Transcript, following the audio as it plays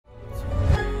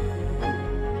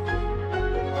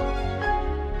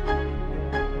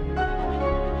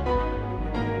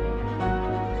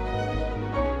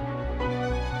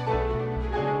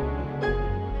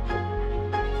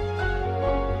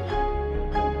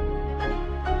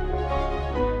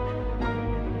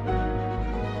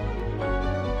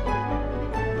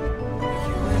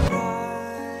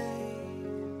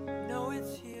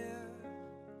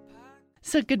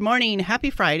So good morning. Happy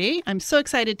Friday. I'm so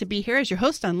excited to be here as your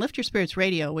host on Lift Your Spirits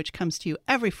Radio, which comes to you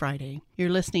every Friday. You're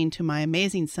listening to my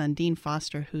amazing son, Dean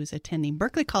Foster, who's attending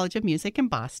Berklee College of Music in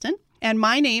Boston. And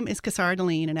my name is Cassara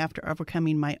Deline, and after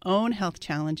overcoming my own health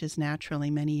challenges naturally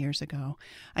many years ago,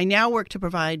 I now work to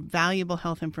provide valuable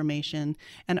health information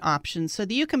and options so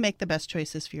that you can make the best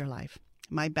choices for your life.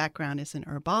 My background is in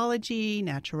herbology,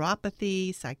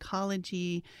 naturopathy,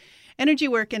 psychology, energy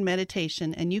work, and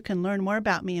meditation, and you can learn more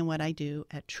about me and what I do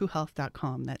at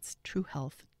TruHealth.com. That's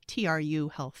TruHealth,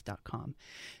 TruHealth.com.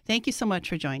 Thank you so much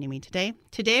for joining me today.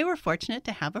 Today, we're fortunate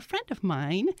to have a friend of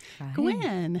mine, Hi.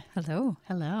 Gwen. Hello.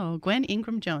 Hello, Gwen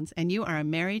Ingram Jones, and you are a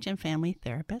marriage and family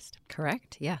therapist.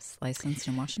 Correct. Yes. Licensed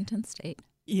in Washington State.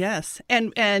 Yes,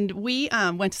 and we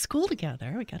went to school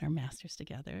together. We got our masters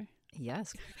together.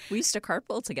 Yes. We used to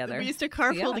carpool together. We used to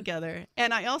carpool together.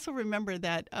 And I also remember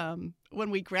that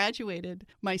when we graduated,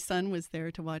 my son was there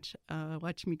to watch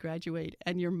me graduate,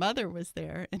 and your mother was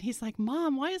there. And he's like,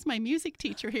 "Mom, why is my music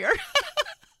teacher here?"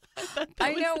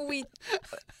 I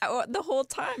know. The whole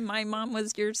time, my mom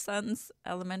was your son's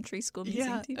elementary school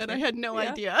music teacher. And I had no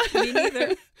idea. Me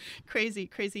neither.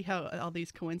 Crazy how all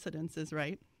these coincidences,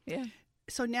 right? Yeah.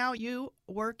 So now you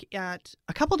work at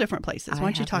a couple different places.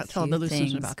 Why don't you tell the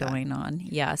listeners about that? Going on.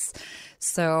 Yes.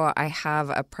 So I have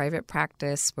a private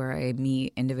practice where I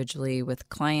meet individually with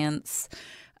clients.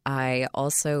 I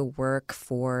also work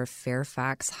for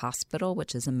Fairfax Hospital,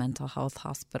 which is a mental health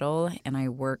hospital, and I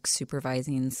work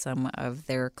supervising some of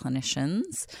their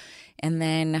clinicians. And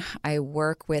then I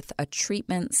work with a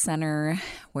treatment center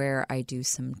where I do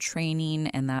some training,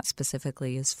 and that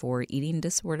specifically is for eating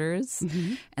disorders.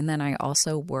 Mm-hmm. And then I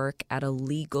also work at a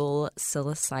legal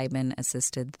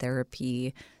psilocybin-assisted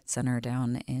therapy center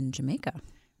down in Jamaica.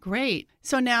 Great.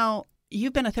 So now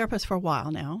you've been a therapist for a while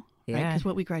now. Yeah.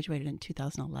 Because we graduated in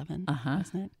 2011,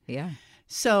 wasn't it? Yeah.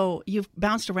 So you've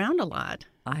bounced around a lot.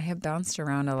 I have bounced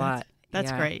around a lot.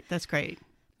 That's great. That's great.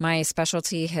 My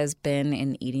specialty has been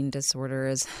in eating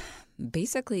disorders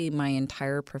basically my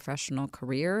entire professional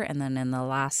career. And then in the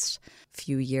last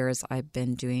few years, I've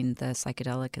been doing the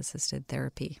psychedelic-assisted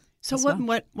therapy. So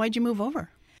why'd you move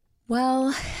over?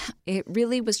 Well, it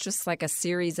really was just like a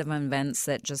series of events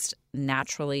that just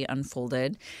naturally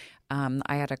unfolded.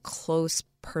 I had a close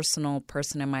personal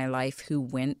person in my life who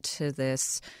went to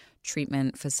this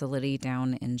treatment facility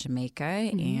down in Jamaica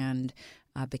and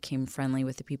became friendly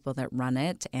with the people that run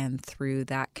it. And through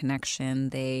that connection,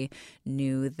 they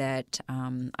knew that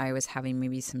I was having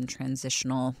maybe some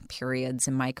transitional periods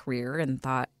in my career and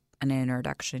thought an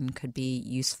introduction could be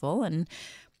useful. And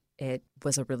it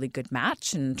was a really good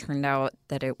match and turned out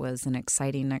that it was an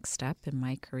exciting next step in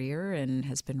my career and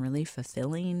has been really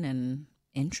fulfilling and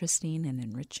interesting and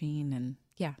enriching, and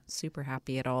super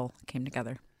happy it all came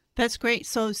together. That's great.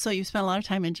 So you spent a lot of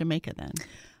time in Jamaica then?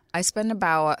 I spend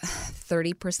about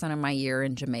 30% of my year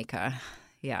in Jamaica.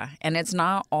 Yeah. And it's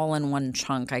not all in one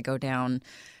chunk. I go down.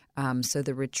 So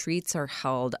the retreats are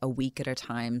held a week at a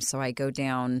time. So I go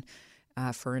down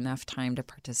for enough time to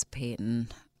participate in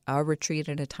a retreat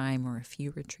at a time or a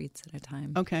few retreats at a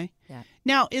time. Okay. Yeah.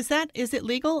 Now, is it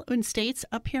legal in states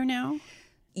up here now?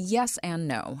 Yes and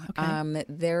no. Okay.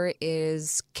 There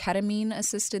is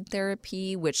ketamine-assisted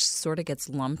therapy, which sort of gets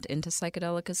lumped into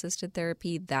psychedelic-assisted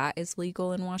therapy. That is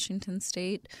legal in Washington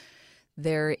State.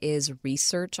 There is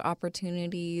research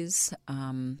opportunities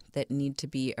that need to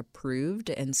be approved.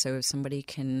 And so if somebody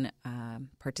can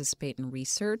participate in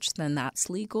research, then that's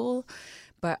legal.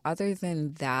 But other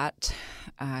than that,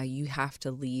 you have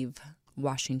to leave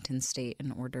Washington State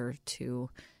in order to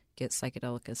get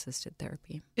psychedelic-assisted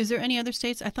therapy. Is there any other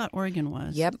states? I thought Oregon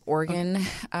was. Yep, Oregon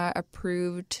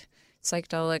approved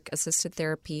psychedelic-assisted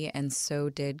therapy, and so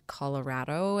did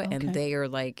Colorado. Okay. And they are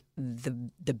like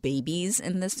the babies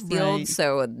in this field. Right.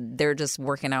 So they're just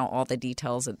working out all the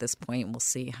details at this point. We'll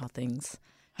see how things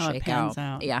shake it pans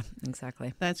out. Yeah,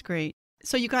 exactly. That's great.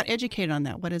 So you got educated on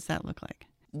that. What does that look like?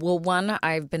 Well, one,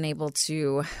 I've been able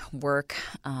to work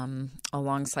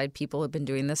alongside people who have been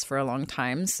doing this for a long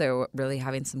time, so really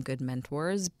having some good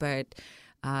mentors. But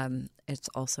it's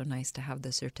also nice to have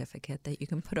the certificate that you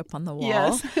can put up on the wall.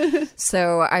 Yes.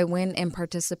 So I went and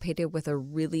participated with a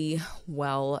really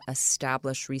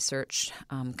well-established research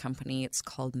company. It's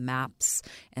called MAPS,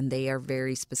 and they are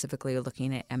very specifically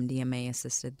looking at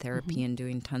MDMA-assisted therapy and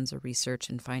doing tons of research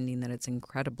and finding that it's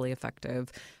incredibly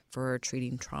effective for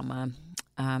treating trauma.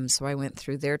 So I went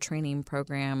through their training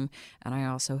program, and I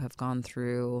also have gone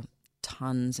through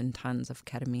tons and tons of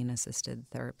ketamine-assisted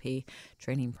therapy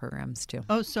training programs too.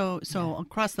 Oh, so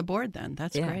across the board then.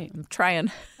 That's great. I'm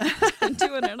trying. I'm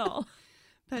doing it all.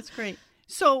 That's great.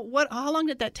 So how long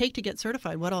did that take to get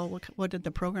certified? What did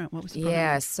the program, what was the program?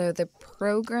 Yeah, so the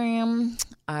program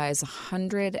is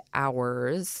 100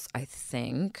 hours, I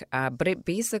think, but it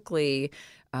basically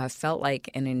felt like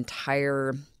an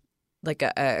entire, like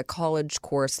a college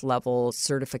course level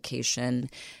certification,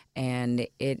 and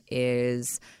it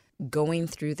is going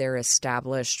through their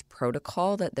established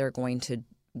protocol that they're going to.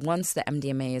 Once the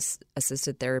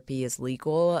MDMA-assisted therapy is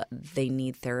legal, they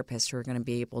need therapists who are going to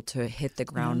be able to hit the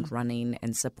ground running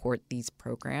and support these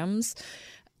programs.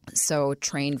 So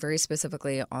trained very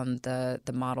specifically on the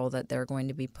model that they're going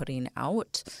to be putting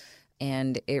out.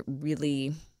 And it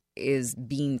really is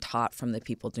being taught from the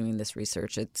people doing this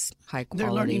research. It's high quality.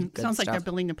 They're learning. Good Sounds stuff. like they're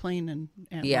building a plane and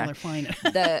while they're flying it.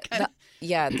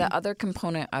 The other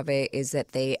component of it is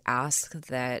that they ask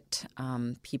that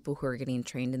people who are getting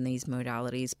trained in these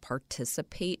modalities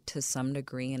participate to some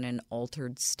degree in an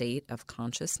altered state of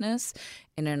consciousness.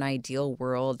 In an ideal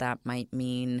world, that might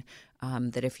mean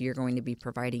that if you're going to be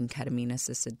providing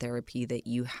ketamine-assisted therapy, that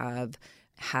you have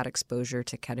had exposure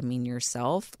to ketamine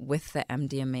yourself. With the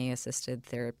MDMA-assisted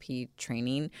therapy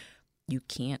training, you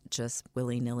can't just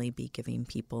willy-nilly be giving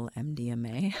people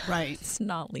MDMA. Right. It's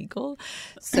not legal.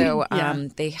 So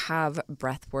they have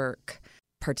breathwork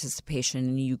participation,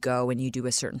 and you go and you do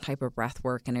a certain type of breath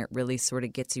work, and it really sort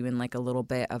of gets you in like a little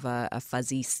bit of a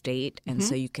fuzzy state. And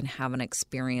so you can have an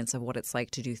experience of what it's like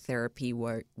to do therapy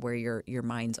where your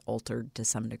mind's altered to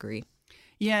some degree.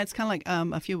 Yeah, it's kind of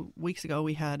like a few weeks ago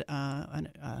we had an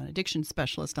addiction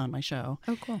specialist on my show.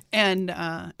 Oh, cool. And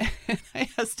I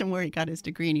asked him where he got his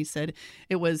degree, and he said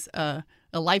it was a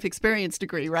life experience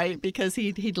degree, right? Because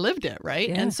he'd lived it, right?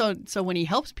 Yeah. And so when he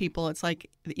helps people, it's like,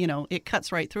 it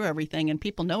cuts right through everything, and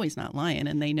people know he's not lying,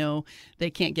 and they know they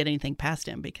can't get anything past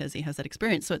him because he has that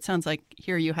experience. So it sounds like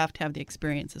here you have to have the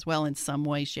experience as well in some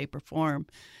way, shape, or form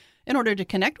in order to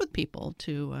connect with people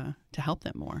to help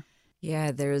them more.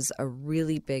 Yeah, there's a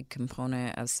really big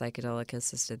component of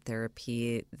psychedelic-assisted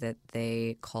therapy that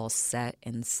they call set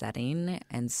and setting.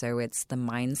 And so it's the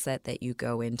mindset that you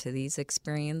go into these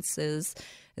experiences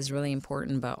is really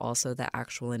important, but also the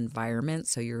actual environment,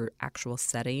 so your actual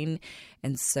setting.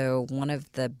 And so one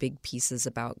of the big pieces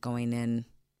about going in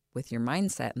with your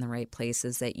mindset in the right place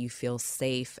is that you feel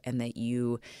safe and that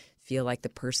you feel like the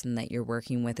person that you're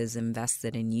working with is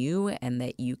invested in you and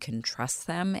that you can trust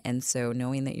them. And so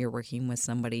knowing that you're working with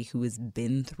somebody who has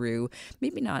been through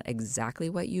maybe not exactly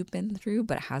what you've been through,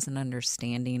 but has an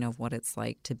understanding of what it's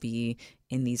like to be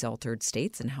in these altered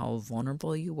states and how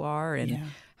vulnerable you are and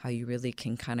how you really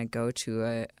can kind of go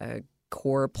to a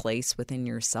core place within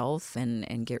yourself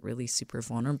and get really super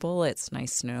vulnerable. It's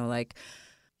nice to know, like,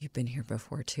 you've been here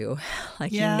before too.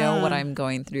 Like, you know what I'm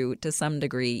going through to some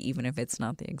degree, even if it's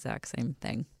not the exact same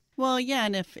thing. Well, yeah,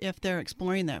 and if they're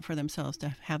exploring that for themselves,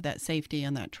 to have that safety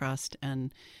and that trust,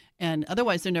 and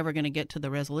otherwise they're never going to get to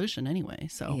the resolution anyway.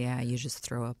 So yeah, you just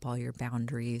throw up all your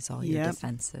boundaries, all your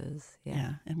defenses.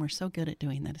 Yeah, and we're so good at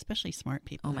doing that, especially smart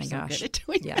people. Oh my gosh, good at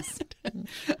doing yes, that.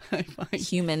 I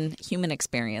find. Human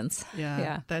experience.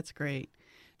 Yeah, that's great.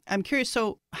 I'm curious.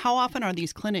 So, how often are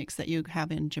these clinics that you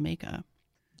have in Jamaica?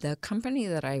 The company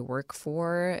that I work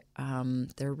for,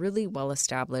 they're really well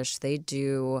established. They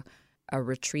do a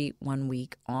retreat 1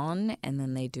 week on, and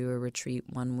then they do a retreat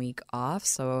 1 week off.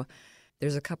 So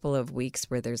there's a couple of weeks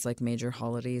where there's like major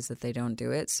holidays that they don't do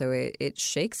it. So it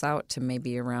shakes out to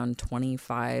maybe around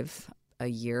 25 a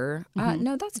year.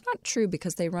 No, that's not true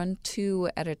because they run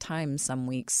 2 at a time some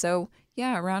weeks. So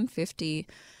yeah, around 50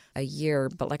 a year.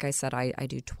 But like I said, I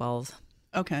do 12.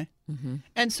 Okay. Mm-hmm.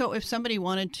 And so if somebody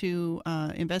wanted to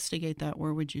investigate that,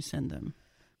 where would you send them?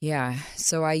 Yeah.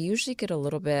 So I usually get a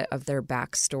little bit of their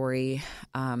backstory.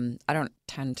 I don't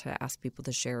tend to ask people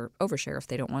to overshare if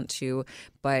they don't want to.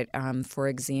 But for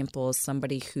example,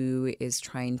 somebody who is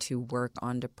trying to work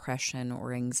on depression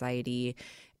or anxiety,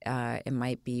 it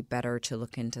might be better to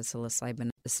look into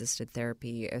psilocybin-assisted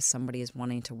therapy. If somebody is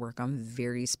wanting to work on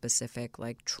very specific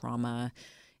like trauma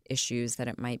issues, that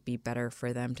it might be better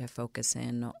for them to focus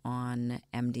in on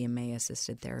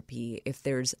MDMA-assisted therapy. If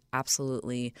there's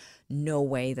absolutely no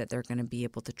way that they're going to be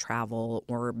able to travel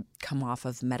or come off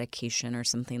of medication or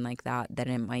something like that, then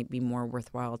it might be more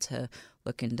worthwhile to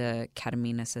look into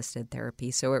ketamine-assisted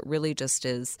therapy. So it really just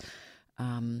is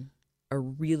a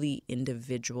really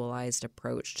individualized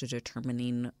approach to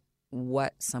determining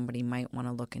what somebody might want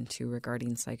to look into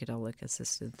regarding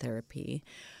psychedelic-assisted therapy.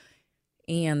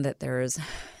 And that there's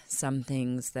some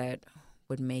things that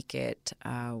would make it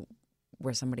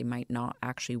where somebody might not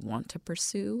actually want to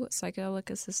pursue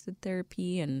psychedelic-assisted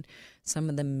therapy. And some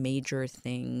of the major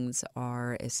things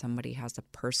are if somebody has a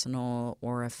personal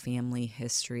or a family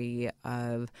history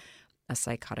of a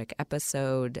psychotic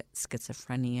episode,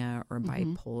 schizophrenia, or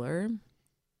bipolar.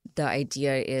 The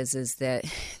idea is that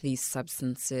these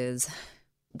substances,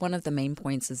 one of the main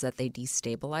points is that they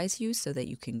destabilize you so that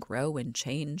you can grow and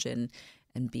change and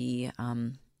be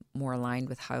more aligned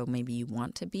with how maybe you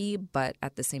want to be, but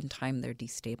at the same time, they're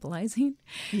destabilizing.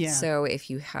 Yeah. So if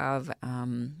you have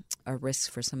a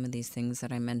risk for some of these things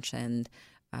that I mentioned,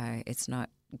 it's not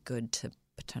good to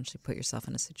potentially put yourself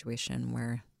in a situation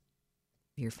where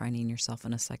you're finding yourself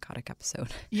in a psychotic episode.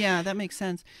 Yeah, that makes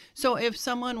sense. So if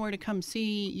someone were to come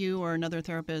see you or another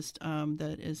therapist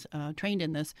that is trained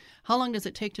in this, how long does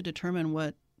it take to determine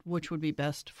which would be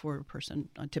best for a person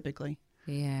typically?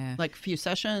 Yeah. Like a few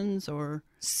sessions or?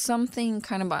 Something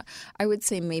kind of, I would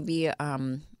say maybe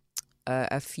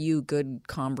a few good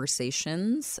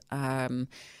conversations.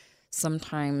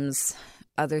 Sometimes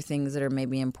other things that are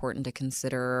maybe important to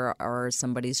consider are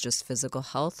somebody's just physical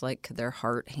health, like could their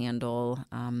heart handle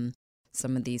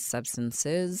some of these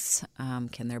substances?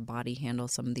 Can their body handle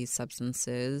some of these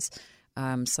substances?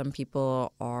 Some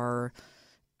people are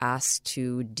asked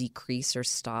to decrease or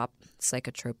stop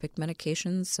psychotropic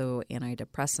medications, so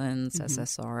antidepressants,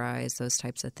 SSRIs, those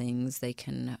types of things. They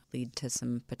can lead to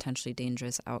some potentially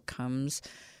dangerous outcomes.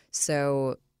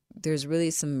 So there's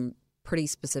really some pretty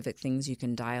specific things you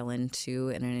can dial into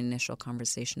in an initial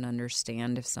conversation to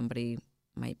understand if somebody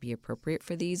might be appropriate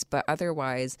for these. But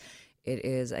otherwise, it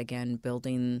is, again,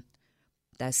 building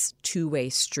this two-way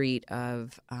street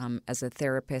of, as a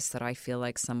therapist, that I feel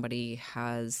like somebody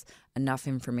has enough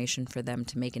information for them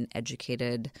to make an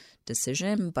educated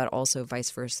decision, but also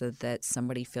vice versa, that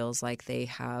somebody feels like they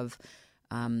have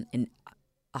a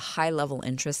high-level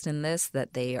interest in this,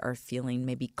 that they are feeling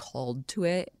maybe called to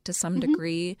it to some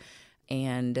degree,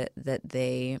 and that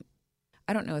they –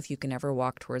 I don't know if you can ever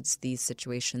walk towards these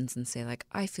situations and say, like,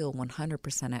 I feel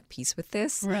 100% at peace with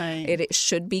this. Right. It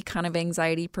should be kind of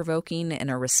anxiety-provoking in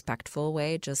a respectful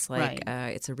way, just like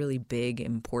it's a really big,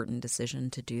 important decision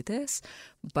to do this.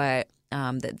 But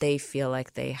that they feel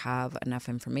like they have enough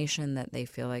information, that they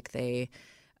feel like they,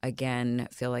 again,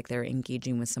 feel like they're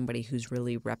engaging with somebody who's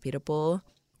really reputable.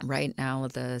 Right now,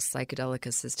 the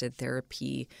psychedelic-assisted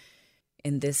therapy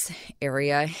in this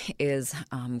area is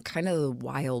kind of the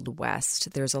Wild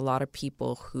West. There's a lot of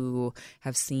people who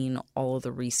have seen all of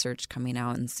the research coming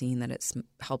out and seen that it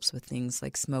helps with things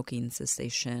like smoking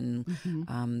cessation.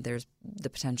 There's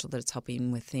the potential that it's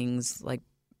helping with things like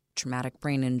traumatic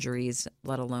brain injuries,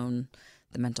 let alone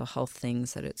the mental health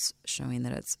things that it's showing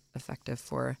that it's effective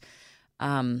for.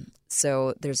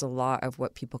 So there's a lot of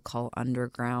what people call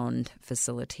underground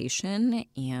facilitation,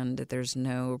 and there's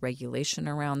no regulation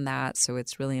around that. So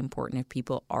it's really important if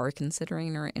people are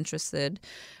considering or interested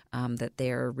that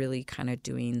they're really kind of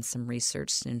doing some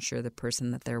research to ensure the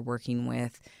person that they're working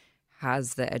with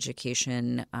has the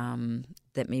education,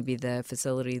 that maybe the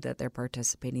facility that they're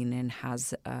participating in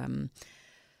has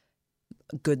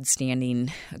good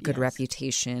standing, a good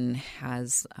reputation,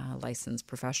 has licensed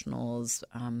professionals,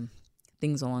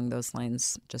 things along those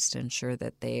lines, just to ensure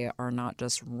that they are not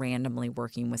just randomly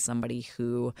working with somebody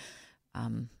who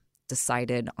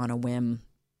decided on a whim,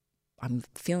 I'm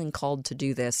feeling called to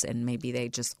do this, and maybe they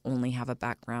just only have a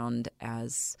background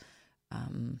as,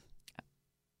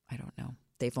 I don't know,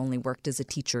 they've only worked as a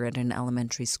teacher at an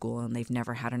elementary school and they've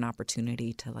never had an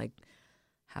opportunity to like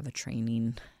have a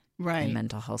training in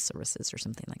mental health services or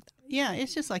something like that. Yeah,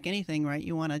 it's just like anything, right?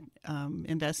 You want to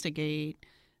investigate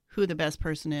who the best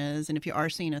person is. And if you are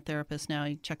seeing a therapist now,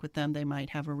 you check with them. They might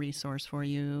have a resource for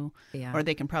you, or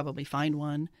they can probably find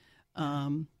one,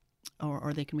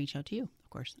 or they can reach out to you, of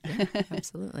course. Yeah,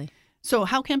 absolutely. So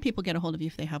how can people get a hold of you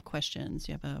if they have questions?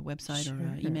 Do you have a website or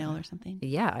an email or something?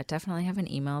 Yeah, I definitely have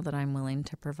an email that I'm willing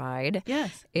to provide.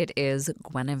 Yes. It is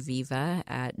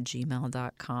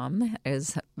guineviva@gmail.com. It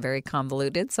is very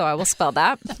convoluted, so I will spell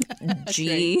that.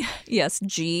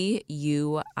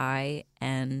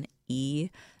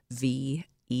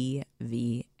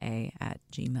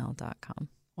 GuineVeva@gmail.com.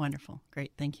 Wonderful.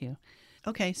 Great. Thank you.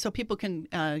 Okay, so people can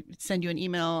send you an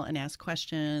email and ask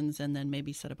questions, and then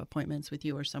maybe set up appointments with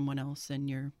you or someone else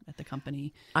at the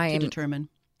company to determine.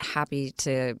 Happy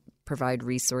to provide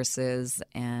resources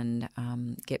and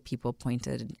get people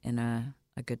pointed in a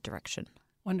good direction.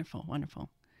 Wonderful, wonderful.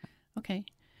 Okay,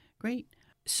 great.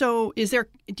 So is there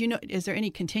any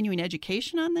continuing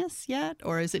education on this yet,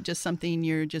 or is it just something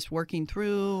you're just working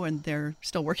through and they're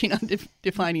still working on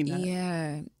defining that?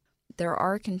 Yeah. There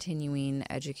are continuing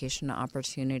education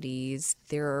opportunities.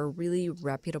 There are really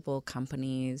reputable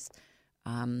companies,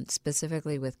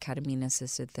 specifically with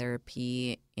ketamine-assisted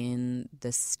therapy in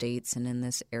the States and in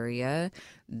this area,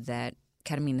 that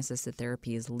ketamine-assisted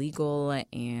therapy is legal,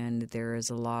 and there is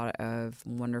a lot of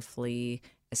wonderfully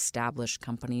established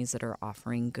companies that are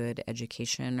offering good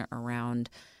education around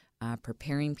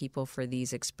preparing people for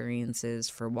these experiences,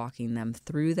 for walking them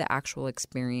through the actual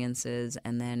experiences.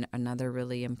 And then another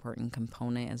really important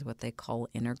component is what they call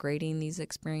integrating these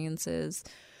experiences.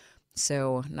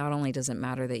 So not only does it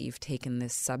matter that you've taken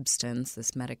this substance,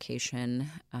 this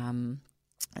medication, and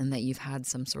that you've had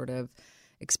some sort of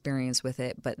experience with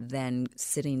it, but then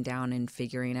sitting down and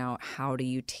figuring out how do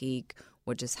you take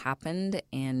what just happened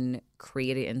and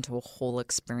create it into a whole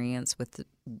experience with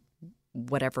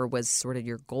whatever was sort of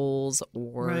your goals,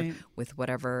 or with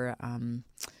whatever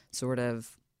sort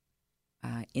of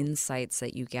insights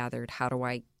that you gathered. How do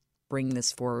I bring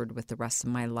this forward with the rest of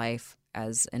my life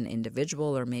as an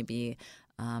individual, or maybe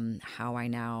how I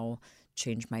now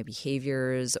change my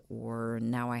behaviors, or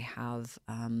now I have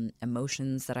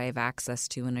emotions that I have access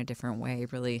to in a different way,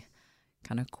 really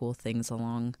kind of cool things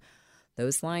along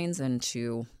those lines, and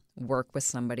to work with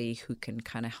somebody who can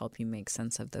kind of help you make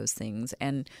sense of those things.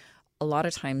 And a lot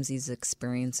of times these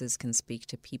experiences can speak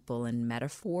to people in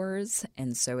metaphors,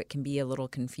 and so it can be a little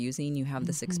confusing. You have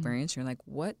this experience, you're like,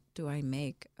 what do I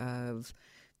make of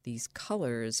these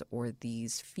colors or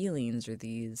these feelings or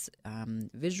these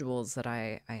visuals that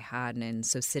I had? And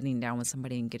so sitting down with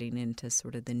somebody and getting into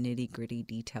sort of the nitty-gritty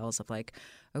details of like,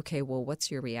 okay, well,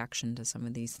 what's your reaction to some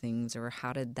of these things, or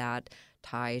how did that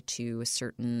tie to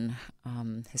certain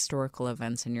historical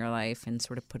events in your life, and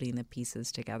sort of putting the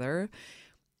pieces together.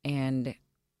 And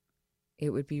it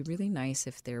would be really nice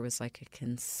if there was like a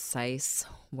concise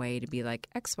way to be like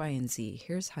X, Y, and Z.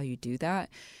 Here's how you do that.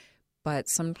 But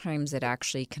sometimes it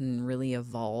actually can really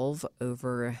evolve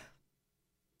over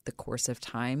the course of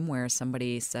time, where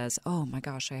somebody says, oh my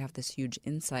gosh, I have this huge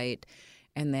insight,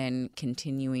 and then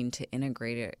continuing to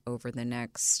integrate it over the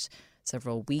next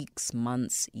several weeks,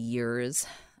 months, years,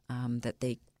 that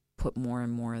they put more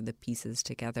and more of the pieces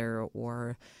together,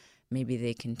 or maybe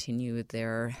they continue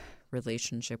their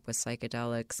relationship with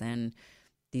psychedelics, and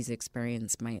these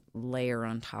experiences might layer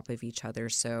on top of each other.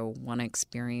 So one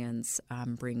experience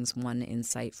brings one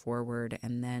insight forward,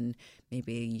 and then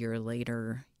maybe a year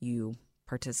later you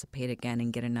participate again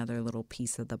and get another little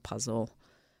piece of the puzzle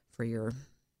for your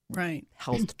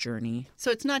health journey.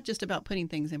 So it's not just about putting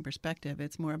things in perspective.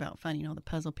 It's more about finding all the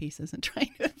puzzle pieces and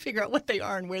trying to figure out what they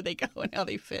are and where they go and how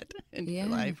they fit into your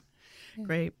life. Yeah.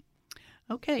 Great.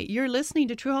 Okay, you're listening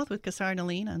to True Health with Cassara and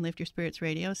Aline on Lift Your Spirits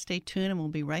Radio. Stay tuned, and we'll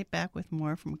be right back with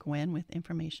more from Gwen with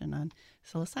information on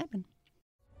psilocybin.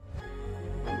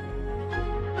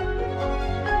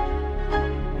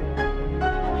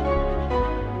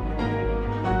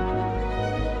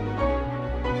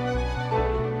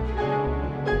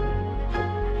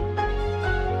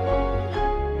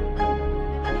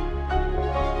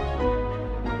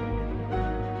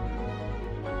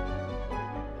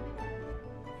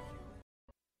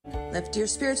 Lift your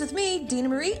spirits with me, Dina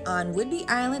Marie, on Whidbey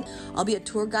Island. I'll be a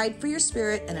tour guide for your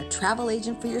spirit and a travel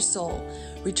agent for your soul.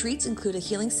 Retreats include a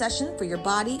healing session for your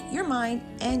body, your mind,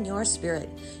 and your spirit.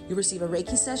 You'll receive a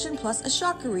Reiki session plus a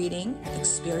chakra reading,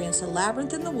 experience a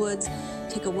labyrinth in the woods,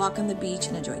 take a walk on the beach,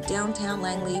 and enjoy downtown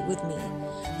Langley with me.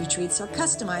 Retreats are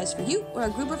customized for you or a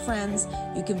group of friends.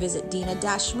 You can visit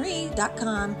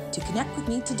dina-marie.com to connect with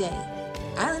me today.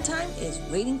 Island Time is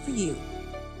waiting for you.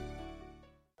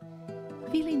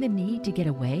 Feeling the need to get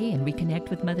away and reconnect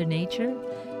with Mother Nature?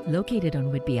 Located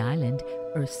on Whidbey Island,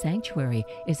 Earth Sanctuary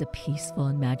is a peaceful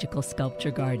and magical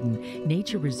sculpture garden,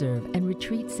 nature reserve, and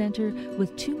retreat center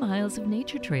with 2 miles of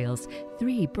nature trails,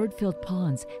 3 bird-filled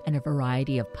ponds, and a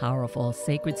variety of powerful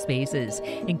sacred spaces,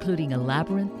 including a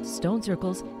labyrinth, stone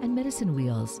circles, and medicine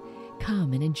wheels.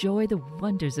 Come and enjoy the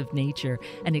wonders of nature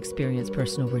and experience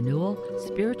personal renewal,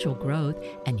 spiritual growth,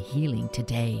 and healing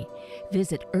today.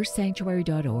 Visit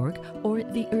earthsanctuary.org or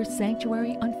the Earth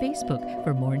Sanctuary on Facebook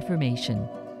for more information.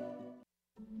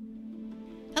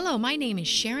 Hello, my name is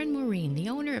Sharon Maureen, the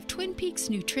owner of Twin Peaks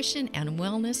Nutrition and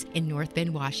Wellness in North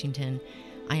Bend, Washington.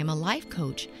 I am a life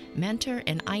coach, mentor,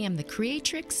 and I am the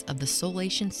creatrix of the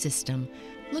Soulation System,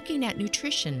 looking at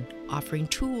nutrition, offering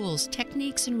tools,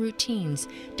 techniques, and routines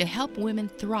to help women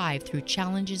thrive through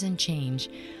challenges and change.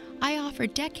 I offer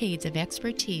decades of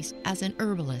expertise as an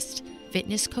herbalist,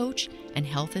 fitness coach, and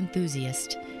health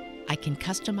enthusiast. I can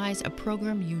customize a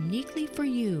program uniquely for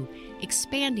you,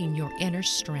 expanding your inner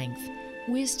strength,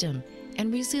 wisdom,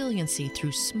 and resiliency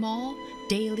through small,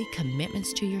 daily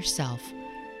commitments to yourself.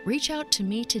 Reach out to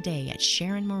me today at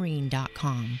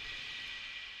SharonMaureen.com.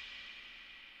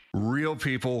 Real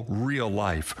people, real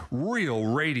life, real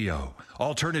radio.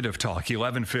 Alternative Talk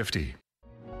 1150.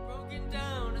 Broken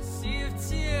down a sea of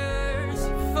tears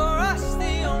for us.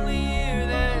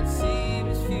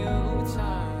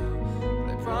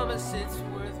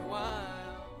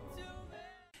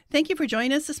 Thank you for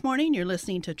joining us this morning. You're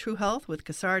listening to True Health with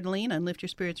Cassard Lean on Lift Your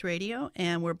Spirits Radio.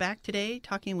 And we're back today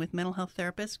talking with mental health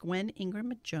therapist Gwen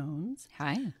Ingram Jones.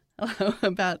 Hi.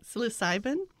 About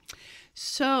psilocybin.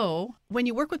 So when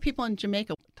you work with people in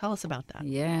Jamaica, tell us about that.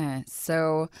 Yeah.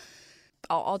 So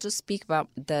I'll just speak about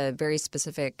the very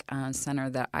specific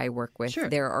center that I work with. Sure.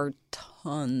 There are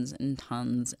tons and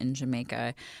tons in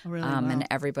Jamaica. Oh, really? Wow. And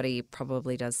everybody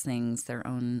probably does things their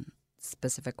own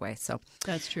specific way. So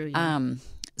that's true. Yeah.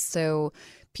 So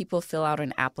people fill out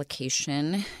an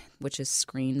application, which is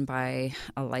screened by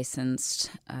a licensed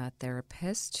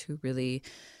therapist who really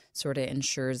sort of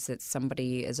ensures that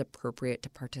somebody is appropriate to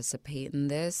participate in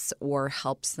this or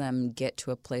helps them get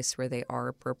to a place where they are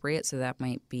appropriate. So that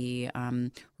might be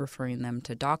referring them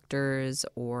to doctors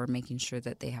or making sure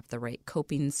that they have the right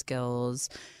coping skills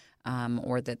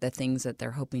or that the things that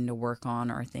they're hoping to work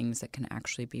on are things that can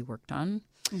actually be worked on.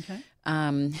 Okay.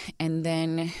 And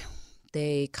then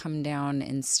they come down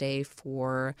and stay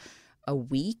for a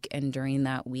week, and during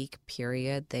that week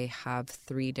period, they have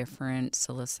 3 different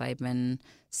psilocybin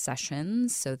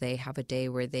sessions. So they have a day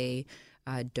where they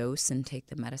dose and take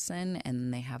the medicine,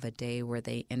 and they have a day where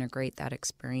they integrate that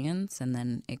experience, and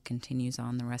then it continues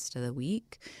on the rest of the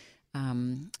week.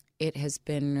 It has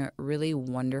been really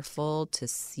wonderful to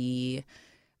see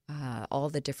all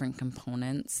the different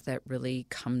components that really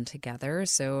come together.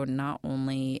 So not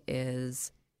only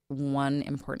is one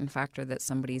important factor that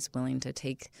somebody's willing to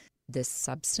take this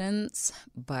substance,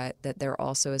 but that there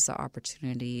also is the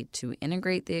opportunity to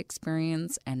integrate the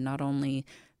experience. And not only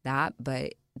that,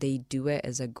 but they do it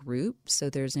as a group. So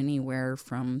there's anywhere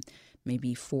from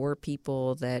maybe 4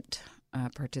 people that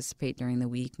participate during the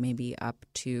week, maybe up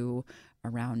to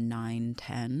around 9,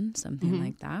 10, something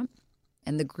like that.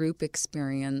 And the group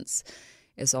experience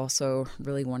is also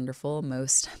really wonderful.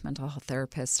 Most mental health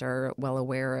therapists are well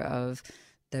aware of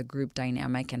the group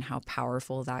dynamic and how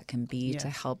powerful that can be to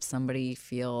help somebody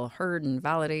feel heard and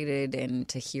validated and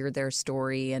to hear their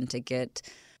story and to get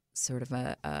sort of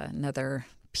another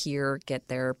peer get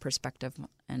their perspective.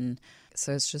 And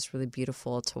so it's just really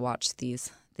beautiful to watch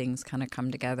these things kind of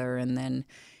come together. And then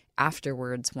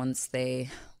afterwards, once they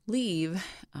leave,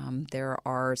 there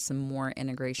are some more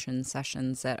integration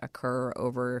sessions that occur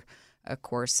over a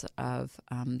course of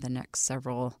the next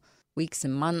several weeks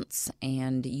and months,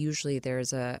 and usually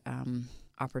there's a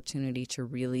opportunity to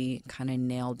really kind of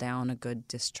nail down a good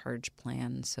discharge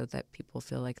plan so that people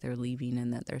feel like they're leaving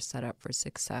and that they're set up for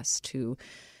success to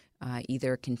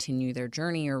either continue their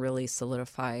journey or really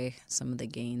solidify some of the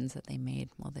gains that they made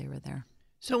while they were there.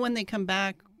 So when they come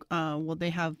back,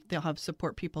 they'll have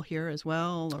support people here as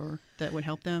well, or that would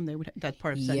help them? That's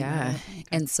part of setting that up. Okay.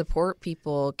 And support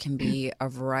people can be a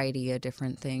variety of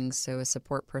different things. So a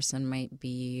support person might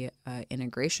be an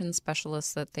integration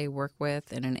specialist that they work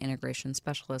with, and an integration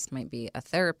specialist might be a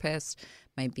therapist,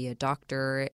 might be a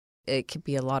doctor. It could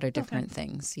be a lot of different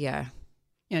things. Yeah.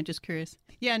 Yeah, just curious.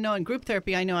 Yeah, no, in group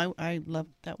therapy, I know I loved,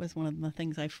 that was one of the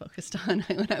things I focused on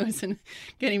when I was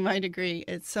getting my degree.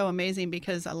 It's so amazing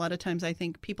because a lot of times I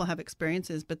think people have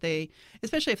experiences, but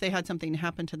especially if they had something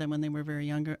happen to them when they were very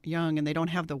young and they don't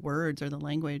have the words or the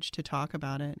language to talk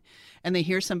about it, and they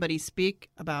hear somebody speak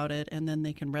about it, and then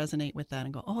they can resonate with that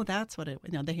and go, oh, that's what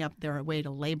they have their way to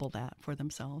label that for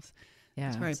themselves. Yeah,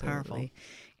 it's very absolutely. powerful.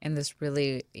 And this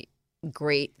really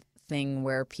great thing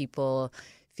where people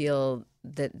feel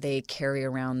that they carry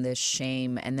around this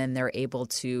shame, and then they're able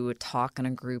to talk in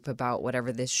a group about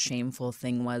whatever this shameful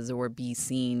thing was or be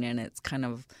seen. And it's kind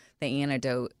of the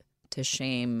antidote to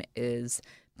shame is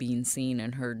being seen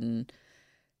and heard and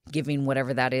giving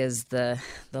whatever that is the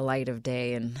light of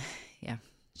day. And yeah,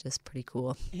 it's just pretty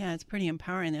cool. Yeah, it's pretty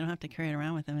empowering. They don't have to carry it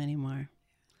around with them anymore.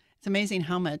 It's amazing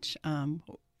how much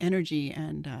energy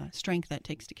and strength that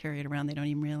takes to carry it around. They don't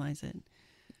even realize it.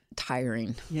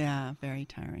 Tiring. Yeah, very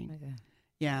tiring.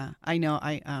 Yeah, I know.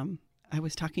 I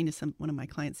was talking to one of my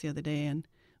clients the other day, and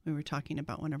we were talking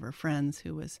about one of her friends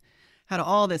who had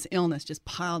all this illness just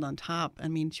piled on top. I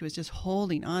mean, she was just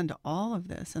holding on to all of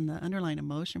this and the underlying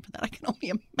emotion for that. I can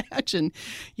only imagine,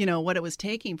 what it was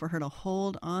taking for her to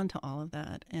hold on to all of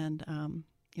that. And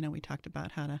we talked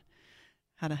about how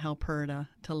to help her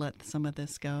to let some of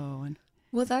this go. And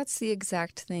well, that's the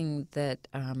exact thing that.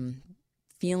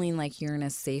 Feeling like you're in a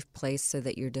safe place so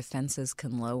that your defenses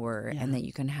can lower and that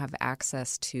you can have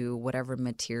access to whatever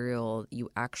material you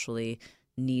actually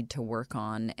need to work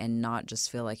on and not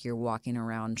just feel like you're walking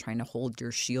around trying to hold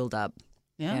your shield up.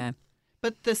 Yeah.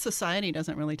 But the society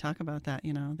doesn't really talk about that,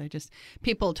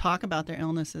 People talk about their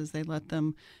illnesses. They let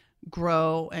them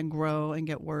grow and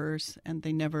get worse, and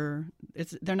they never.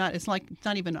 It's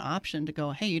not even an option to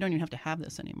go, hey, you don't even have to have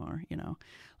this anymore.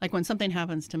 Like when something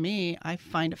happens to me, I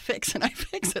find a fix and I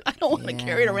fix it. I don't want to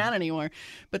carry it around anymore.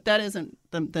 But that isn't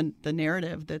the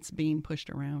narrative that's being pushed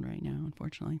around right now,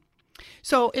 unfortunately.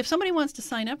 So if somebody wants to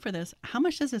sign up for this, how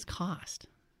much does this cost?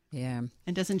 Yeah.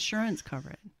 And does insurance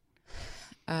cover it?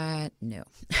 No.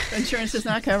 Insurance does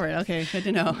not cover it. Okay, good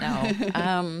to know.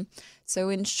 No. So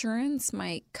insurance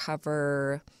might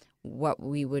cover what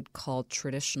we would call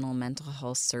traditional mental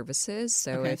health services.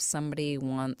 So if somebody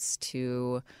wants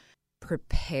to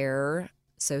prepare,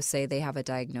 so say they have a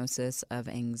diagnosis of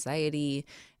anxiety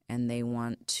and they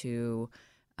want to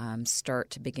start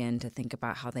to begin to think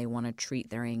about how they want to treat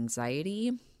their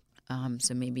anxiety.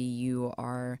 So maybe you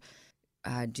are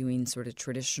doing sort of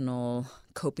traditional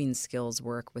coping skills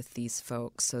work with these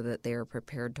folks so that they are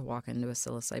prepared to walk into a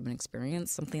psilocybin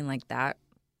experience. Something like that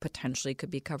potentially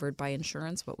could be covered by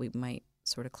insurance, what we might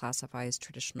sort of classify as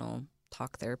traditional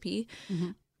talk therapy. Mm-hmm.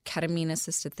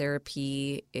 Ketamine-assisted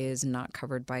therapy is not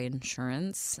covered by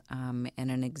insurance. And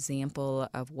an example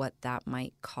of what that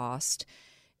might cost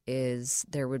is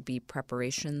there would be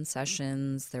preparation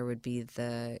sessions, there would be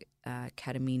the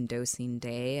ketamine dosing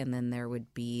day, and then there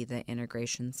would be the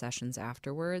integration sessions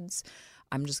afterwards.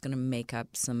 I'm just going to make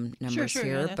up some numbers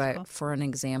here, but cool. For an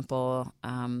example,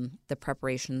 the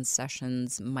preparation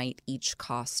sessions might each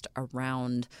cost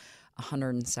around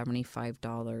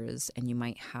 $175, and you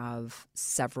might have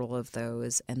several of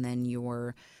those, and then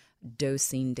your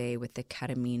dosing day with the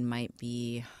ketamine might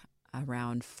be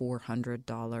around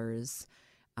 $400.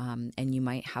 And you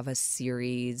might have a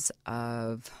series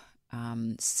of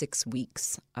 6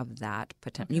 weeks of that.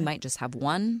 You might just have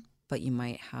one, but you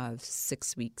might have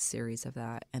 6-week series of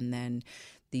that. And then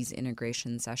these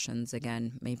integration sessions,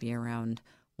 again, maybe around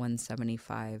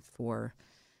 $175 for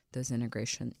those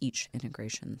each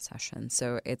integration session.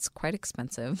 So it's quite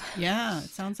expensive. Yeah, it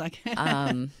sounds like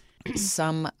it.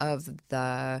 Some of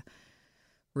the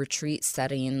retreat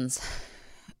settings,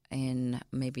 and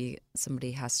maybe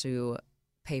somebody has to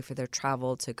pay for their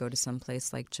travel to go to some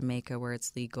place like Jamaica where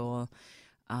it's legal.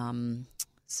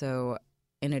 So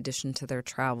in addition to their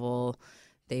travel,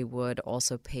 they would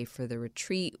also pay for the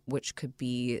retreat, which could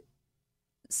be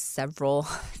several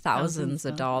thousands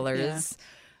of dollars.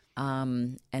 Yeah.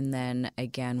 And then,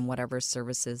 again, whatever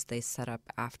services they set up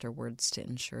afterwards to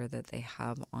ensure that they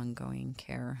have ongoing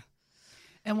care.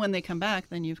 And when they come back,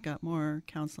 then you've got more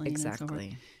counseling.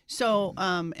 Exactly. So,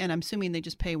 and I'm assuming they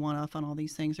just pay one-off on all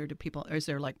these things, or is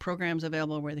there like programs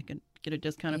available where they can get a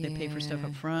discount if they pay for stuff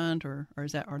up front, or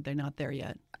are they not there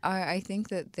yet? I think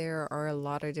that there are a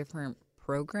lot of different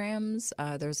programs.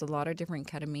 There's a lot of different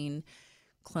ketamine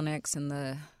clinics in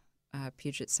the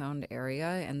Puget Sound area,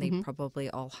 and they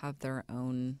probably all have their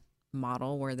own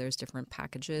model where there's different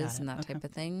packages and that type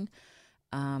of thing.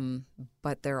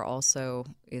 But there also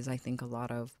is, I think, a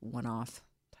lot of one-off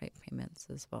type payments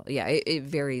as well. Yeah, it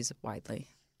varies widely.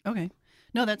 Okay.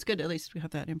 No, that's good. At least we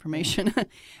have that information.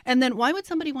 And then why would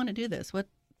somebody want to do this?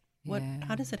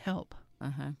 How does it help?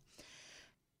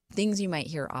 Things you might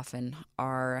hear often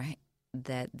are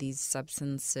that these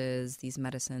substances, these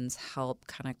medicines help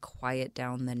kind of quiet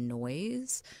down the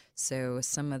noise. So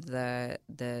some of the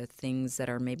things that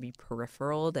are maybe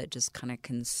peripheral that just kind of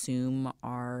consume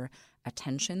our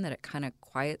attention, that it kind of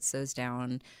quiets those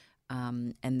down,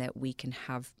 and that we can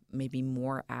have maybe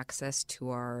more access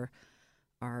to our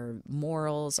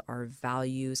morals, our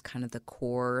values, kind of the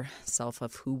core self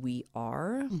of who we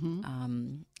are.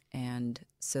 And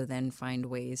so then find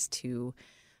ways to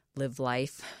live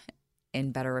life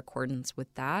in better accordance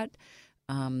with that.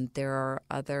 There are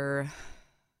other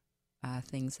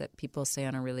things that people say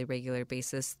on a really regular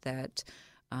basis that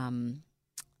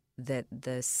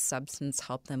the substance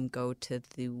helped them go to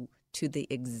the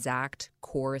exact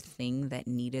core thing that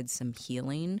needed some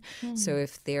healing. So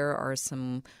if there are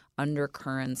some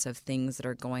undercurrents of things that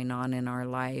are going on in our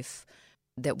life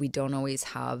that we don't always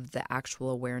have the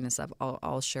actual awareness of,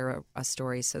 I'll share a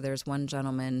story. So there's one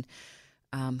gentleman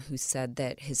who said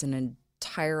that his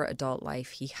entire adult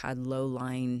life he had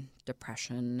low-lying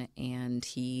depression, and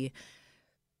he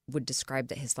would describe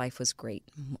that his life was great.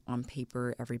 On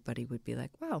paper, everybody would be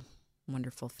like, wow,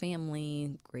 wonderful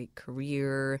family, great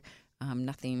career,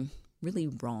 nothing really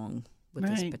wrong with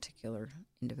this particular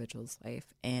individual's life.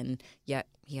 And yet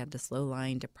he had this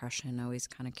low-lying depression always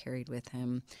kind of carried with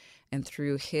him. And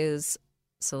through his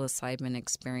psilocybin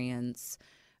experience,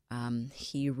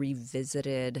 he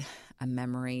revisited a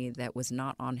memory that was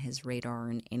not on his radar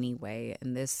in any way.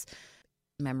 And this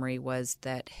memory was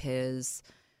that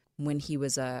when he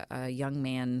was a young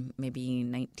man, maybe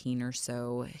 19 or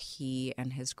so, he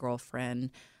and his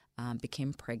girlfriend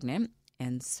became pregnant.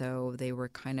 And so they were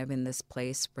kind of in this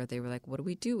place where they were like, what do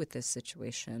we do with this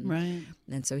situation? Right.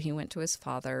 And so he went to his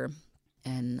father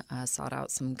and sought out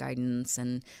some guidance.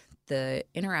 And the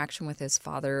interaction with his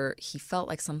father, he felt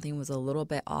like something was a little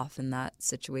bit off in that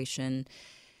situation.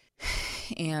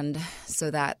 And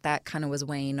so that kind of was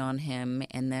weighing on him.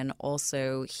 And then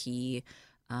also he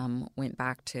went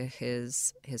back to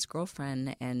his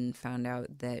girlfriend and found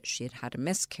out that she had had a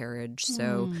miscarriage.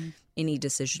 So any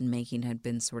decision making had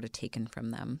been sort of taken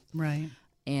from them. Right.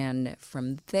 And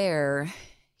from there,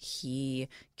 he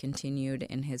continued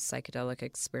in his psychedelic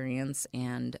experience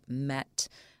and met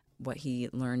what he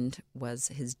learned was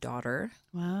his daughter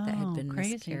that had been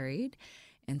miscarried.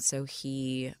 And so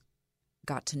he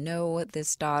got to know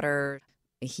this daughter.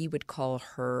 He would call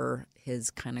her his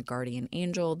kind of guardian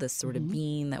angel, this sort of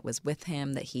being that was with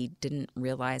him that he didn't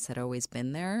realize had always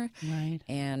been there. Right.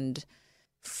 And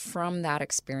from that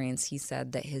experience, he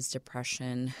said that his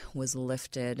depression was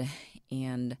lifted,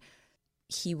 and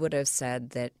he would have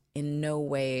said that in no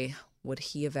way would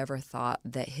he have ever thought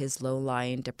that his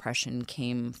low-lying depression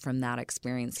came from that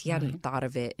experience. He hadn't thought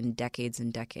of it in decades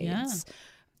and decades. Yeah.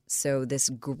 So this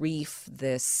grief,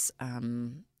 this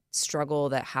struggle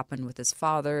that happened with his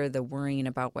father, the worrying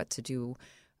about what to do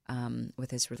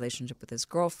with his relationship with his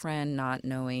girlfriend, not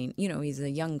knowing, he's a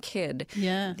young kid.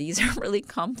 Yeah. These are really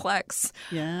complex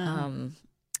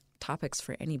topics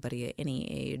for anybody at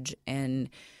any age. And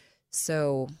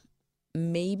so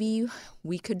maybe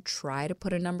we could try to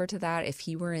put a number to that. If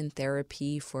he were in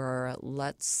therapy for,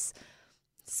 let's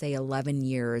say 11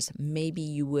 years, maybe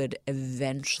you would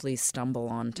eventually stumble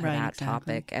onto that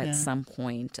topic at some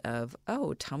point of,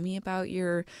 oh, tell me about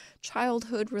your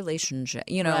childhood relationship,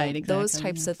 those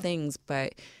types of things.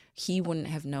 But he wouldn't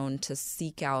have known to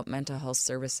seek out mental health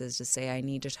services to say, I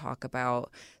need to talk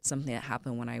about something that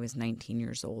happened when I was 19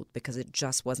 years old, because it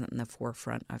just wasn't in the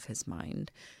forefront of his mind.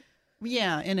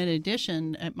 Yeah, and in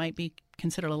addition, it might be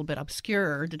considered a little bit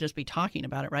obscure to just be talking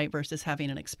about it, right? Versus having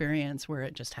an experience where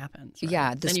it just happens. Right?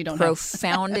 Yeah, this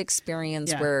profound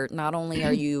experience where not only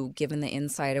are you given the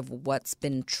insight of what's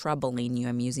been troubling you,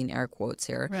 I'm using air quotes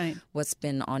here, right? What's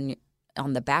been on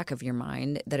the back of your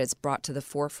mind, that it's brought to the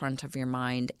forefront of your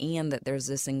mind, and that there's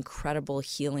this incredible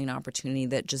healing opportunity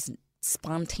that just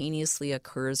spontaneously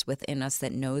occurs within us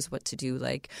that knows what to do.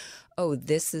 Like, oh,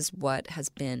 this is what has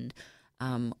been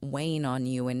weighing on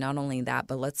you, and not only that,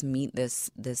 but let's meet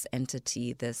this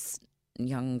entity, this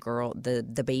young girl,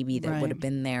 the baby that would have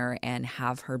been there, and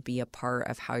have her be a part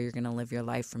of how you're going to live your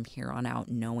life from here on out,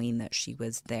 knowing that she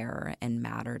was there and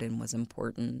mattered and was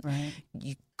important. Right.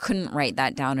 You couldn't write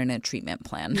that down in a treatment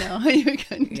plan. No, you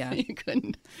couldn't. Yeah. You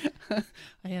couldn't.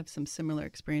 I have some similar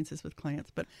experiences with clients,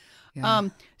 but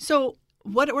so.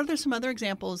 What are there some other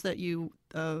examples that you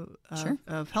Sure.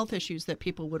 of health issues that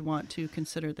people would want to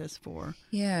consider this for?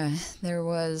 Yeah, there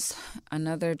was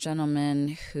another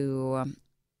gentleman who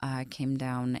came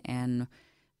down and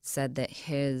said that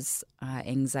his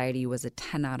anxiety was a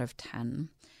 10 out of 10.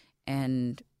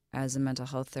 And as a mental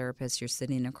health therapist, you're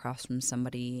sitting across from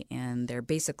somebody and they're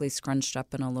basically scrunched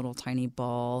up in a little tiny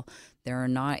ball. They're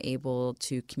not able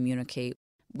to communicate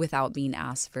without being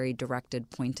asked very directed,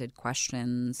 pointed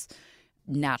questions.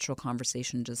 Natural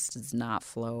conversation just does not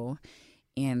flow.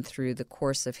 And through the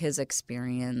course of his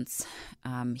experience,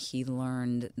 he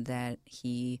learned that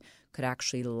he could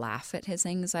actually laugh at his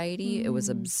anxiety. It was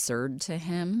absurd to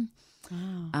him.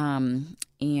 Wow.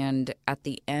 And at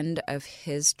the end of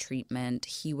his treatment,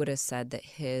 he would have said that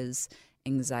his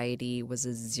anxiety was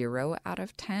a 0 out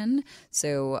of 10.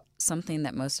 So something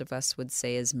that most of us would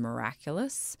say is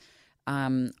miraculous.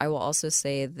 I will also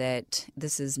say that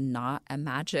this is not a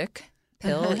magic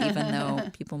pill, even though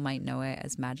people might know it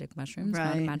as magic mushrooms,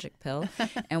 not a magic pill.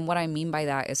 And what I mean by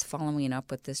that is following up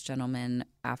with this gentleman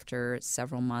after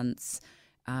several months,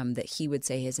 that he would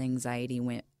say his anxiety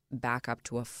went back up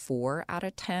to a 4 out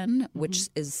of 10, which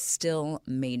is still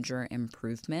major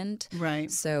improvement.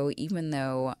 Right. So even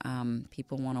though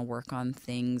people want to work on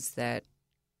things that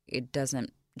it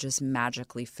doesn't just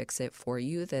magically fix it for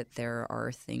you, that there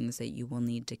are things that you will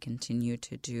need to continue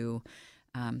to do,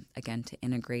 again, to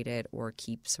integrate it or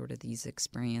keep sort of these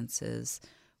experiences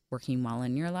working well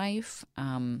in your life.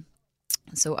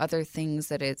 So other things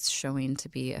that it's showing to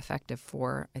be effective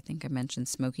for, I think I mentioned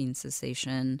smoking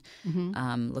cessation,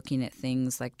 looking at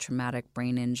things like traumatic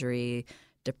brain injury,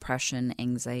 depression,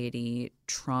 anxiety,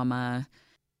 trauma.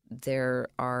 There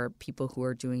are people who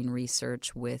are doing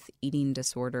research with eating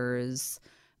disorders.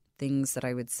 Things that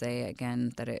I would say,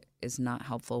 again, that it is not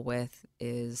helpful with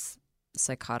is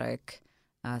psychotic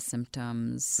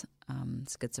symptoms,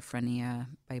 schizophrenia,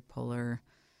 bipolar,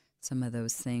 some of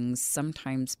those things.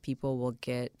 Sometimes people will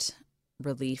get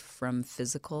relief from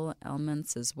physical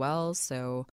ailments as well.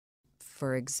 So,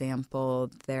 for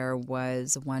example, there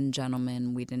was one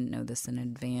gentleman, we didn't know this in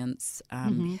advance,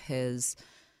 his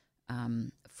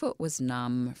foot was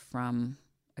numb from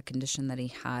a condition that he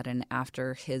had, and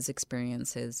after his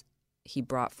experiences, he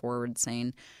brought forward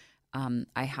saying,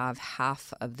 I have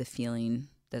half of the feeling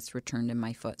that's returned in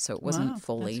my foot. So it wasn't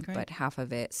fully, but half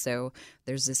of it. So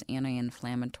there's this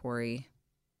anti-inflammatory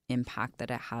impact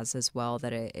that it has as well,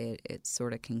 that it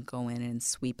sort of can go in and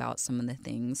sweep out some of the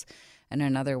things. And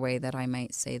another way that I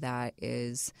might say that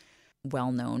is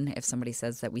well known if somebody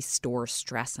says that we store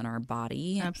stress in our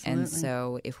body. Absolutely. And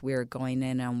so if we're going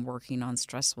in and working on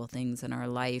stressful things in our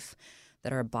life,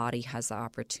 that our body has the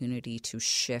opportunity to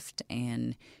shift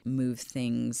and move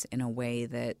things in a way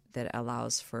that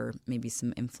allows for maybe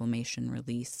some inflammation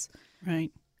release.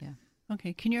 Right. Yeah.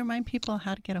 Okay. Can you remind people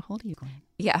how to get a hold of you, Gwen?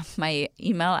 Yeah. My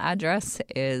email address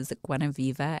is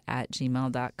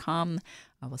gweneviva@gmail.com.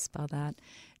 I will spell that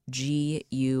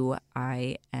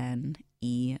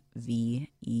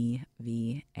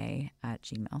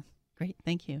GUINEVEVA@gmail. Great.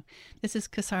 Thank you. This is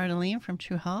Casara Deline from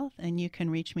TruHealth, and you can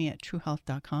reach me at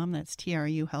TruHealth.com. That's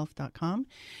TRUHealth.com.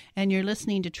 And you're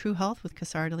listening to TruHealth with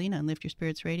Casara Deline on Lift Your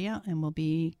Spirits Radio, and we'll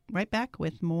be right back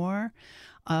with more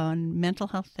on mental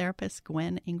health therapist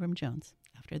Gwen Ingram Jones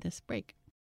after this break.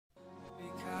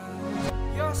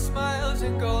 Because your smiles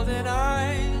and golden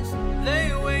eyes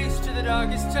lay waste to the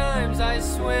darkest times. I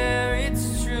swear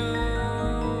it's true.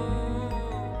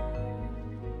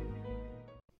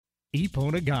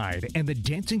 Epona Guide and the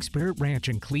Dancing Spirit Ranch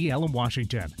in Cle Elum,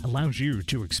 Washington allows you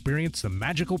to experience the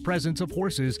magical presence of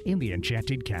horses in the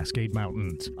enchanted Cascade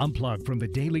Mountains. Unplug from the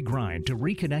daily grind to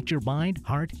reconnect your mind,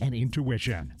 heart, and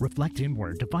intuition. Reflect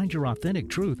inward to find your authentic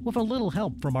truth with a little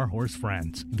help from our horse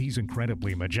friends. These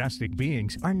incredibly majestic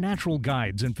beings are natural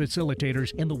guides and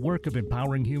facilitators in the work of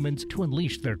empowering humans to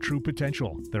unleash their true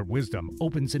potential. Their wisdom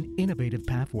opens an innovative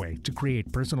pathway to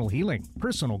create personal healing,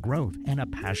 personal growth, and a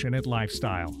passionate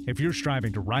lifestyle. If you're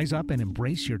striving to rise up and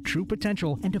embrace your true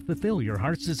potential and to fulfill your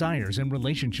heart's desires in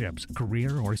relationships,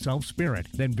 career, or self-spirit,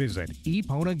 then visit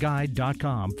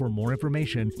eponaguide.com for more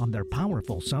information on their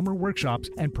powerful summer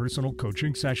workshops and personal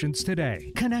coaching sessions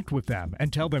today. Connect with them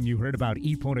and tell them you heard about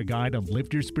Epona Guide on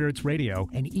Lift Your Spirits Radio,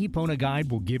 and Epona Guide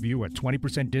will give you a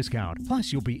 20% discount.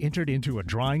 Plus, you'll be entered into a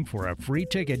drawing for a free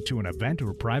ticket to an event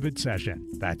or private session.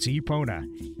 That's Epona,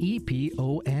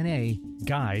 EPONA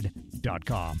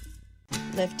Guide.com.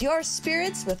 Lift your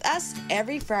spirits with us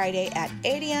every Friday at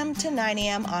 8 a.m. to 9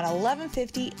 a.m. on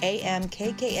 1150 a.m.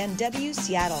 KKNW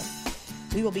Seattle.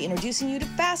 We will be introducing you to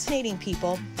fascinating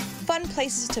people, fun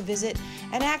places to visit,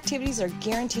 and activities are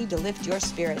guaranteed to lift your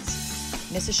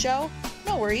spirits. Miss a show?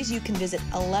 No worries, you can visit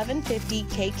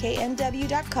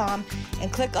 1150kknw.com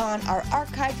and click on our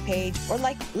archive page, or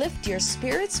like Lift Your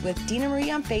Spirits with Dina Marie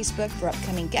on Facebook for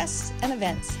upcoming guests and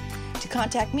events. To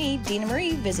contact me, Dina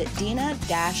Marie, visit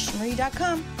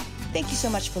dina-marie.com. Thank you so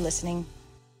much for listening.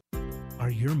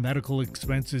 Are your medical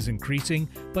expenses increasing,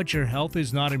 but your health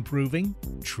is not improving?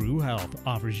 TruHealth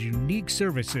offers unique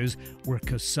services where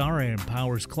Casara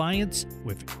empowers clients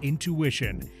with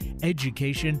intuition,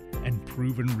 education, and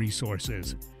proven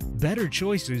resources. Better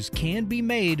choices can be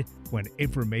made when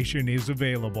information is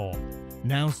available.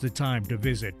 Now's the time to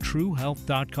visit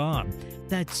TruHealth.com.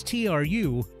 That's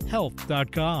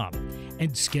TRUHealth.com.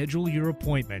 And schedule your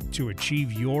appointment to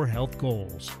achieve your health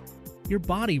goals. Your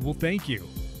body will thank you.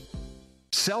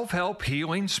 Self-help,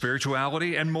 healing,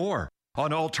 spirituality, and more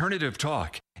on Alternative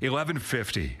Talk,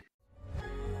 1150.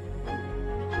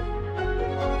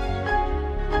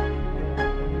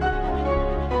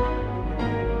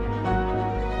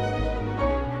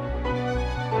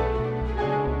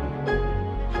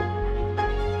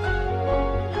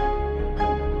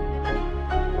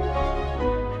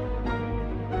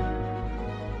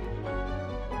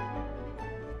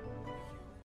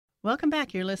 Welcome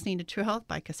back. You're listening to True Health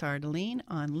by Casara Deline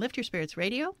on Lift Your Spirits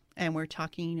Radio, and we're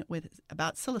talking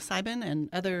about psilocybin and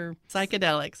other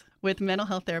psychedelics with mental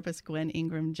health therapist Gwen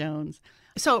Ingram Jones.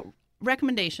 So,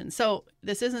 recommendations. So,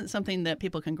 this isn't something that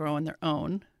people can grow on their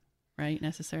own, right,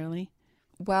 necessarily?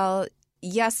 Well,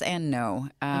 yes and no.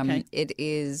 Okay. It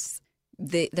is,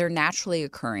 they're naturally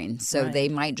occurring, so Right. they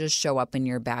might just show up in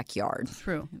your backyard.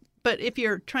 True. But if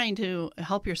you're trying to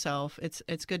help yourself,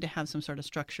 it's good to have some sort of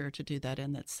structure to do that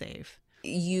in that's safe.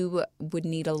 You would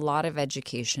need a lot of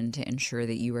education to ensure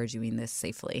that you are doing this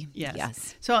safely.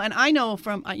 Yes. So, and I know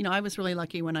from, I was really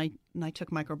lucky when I took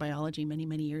microbiology many,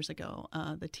 many years ago.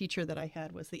 The teacher that I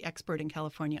had was the expert in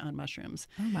California on mushrooms.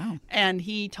 Oh, wow. And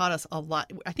he taught us a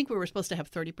lot. I think we were supposed to have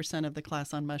 30% of the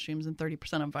class on mushrooms and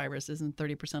 30% on viruses and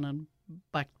 30% on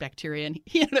bacteria. And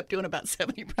he ended up doing about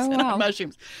 70% on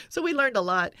mushrooms. So we learned a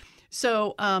lot.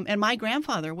 So, and my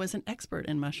grandfather was an expert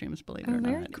in mushrooms, believe it or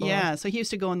very not. cool. Yeah. So he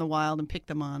used to go in the wild and pick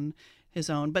them on his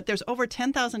own. But there's over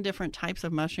 10,000 different types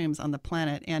of mushrooms on the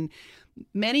planet, and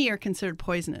many are considered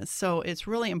poisonous. So it's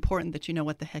really important that you know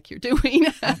what the heck you're doing.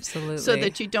 Absolutely. So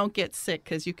that you don't get sick,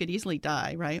 because you could easily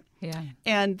die, right? Yeah.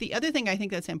 And the other thing I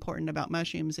think that's important about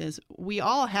mushrooms is we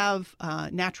all have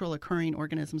natural occurring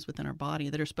organisms within our body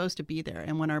that are supposed to be there.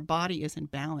 And when our body is in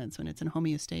balance, when it's in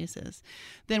homeostasis,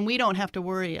 then we don't have to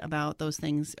worry about those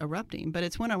things erupting. But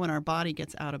it's when our body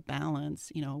gets out of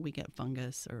balance, we get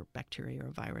fungus or bacteria or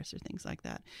virus or things like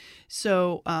that.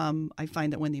 So I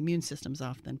find that when the immune system's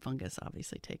off, then fungus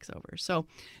obviously takes over. So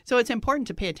it's important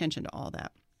to pay attention to all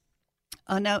that.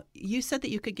 Now, you said that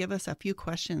you could give us a few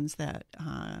questions that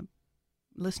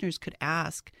listeners could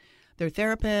ask their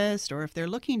therapist, or if they're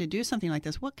looking to do something like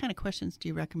this, what kind of questions do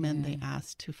you recommend they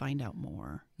ask to find out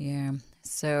more? Yeah.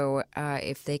 So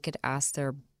if they could ask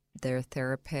their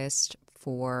therapist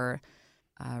for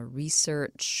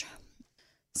research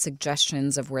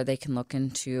suggestions of where they can look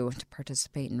into to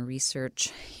participate in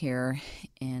research here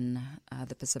in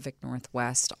the Pacific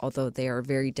Northwest, although they are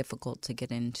very difficult to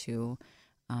get into,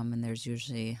 and there's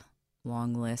usually a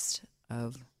long list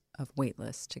of wait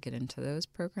lists to get into those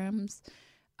programs.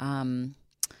 But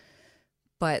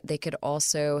they could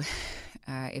also,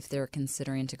 if they're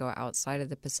considering to go outside of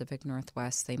the Pacific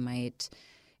Northwest, they might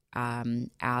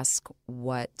ask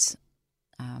what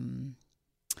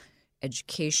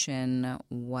education,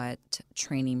 what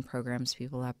training programs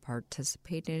people have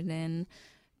participated in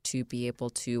to be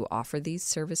able to offer these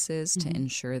services, to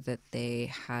ensure that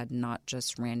they had not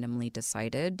just randomly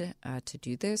decided to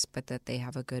do this, but that they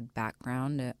have a good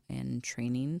background in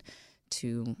training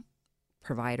to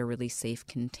provide a really safe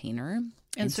container.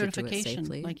 And certification,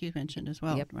 like you mentioned as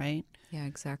well, right? Yeah,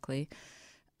 exactly.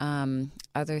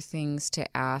 Other things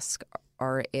to ask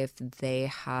are if they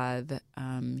have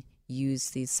use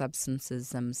these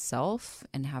substances themselves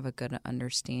and have a good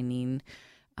understanding.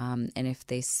 And if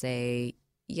they say,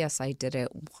 yes, I did it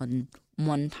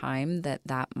one time,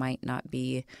 that might not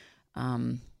be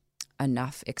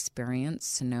enough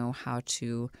experience to know how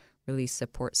to really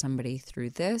support somebody through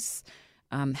this.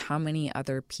 How many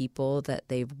other people that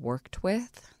they've worked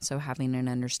with. So having an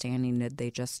understanding, did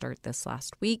they just start this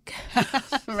last week?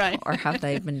 Right. Or have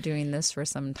they been doing this for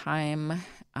some time?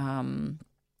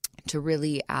 To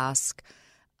really ask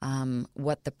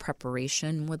what the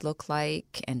preparation would look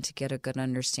like, and to get a good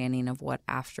understanding of what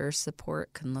after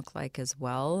support can look like as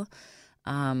well.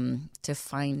 To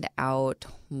find out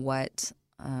what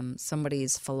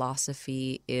somebody's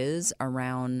philosophy is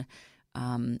around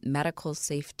medical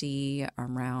safety,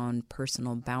 around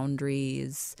personal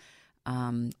boundaries,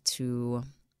 to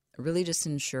really just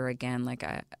ensure, again,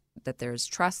 that there's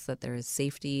trust, that there is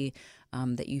safety,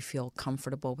 that you feel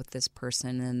comfortable with this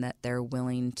person, and that they're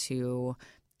willing to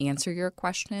answer your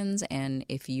questions. And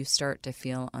if you start to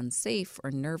feel unsafe or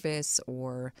nervous,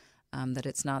 or that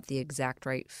it's not the exact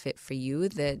right fit for you,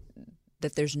 that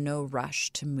there's no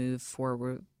rush to move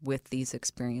forward with these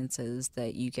experiences,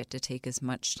 that you get to take as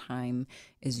much time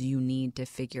as you need to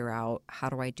figure out, how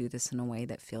do I do this in a way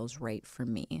that feels right for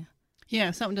me? Yeah,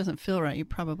 if something doesn't feel right, it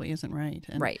probably isn't right.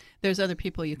 And right. There's other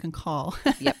people you can call.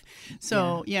 Yep.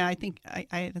 So, yeah, I think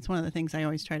I that's one of the things I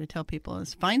always try to tell people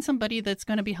is find somebody that's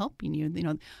going to be helping you.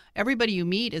 Everybody you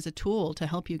meet is a tool to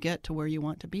help you get to where you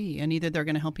want to be. And either they're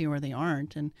going to help you or they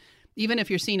aren't. And even if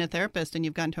you're seeing a therapist and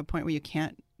you've gotten to a point where you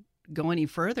can't go any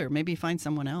further, maybe find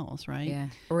someone else, right? Yeah.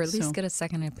 Or at least get a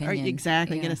second opinion.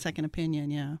 Exactly. Yeah. Get a second opinion.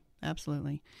 Yeah,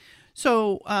 absolutely.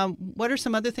 So what are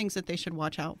some other things that they should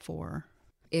watch out for?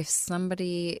 If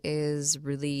somebody is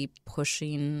really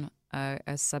pushing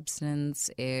a substance,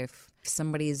 if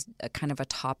somebody's a kind of a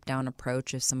top-down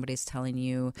approach, if somebody's telling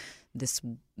you this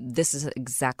is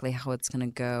exactly how it's going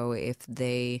to go, if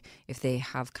they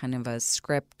have kind of a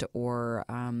script, or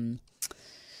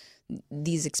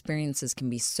these experiences can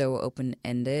be so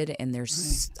open-ended, and they're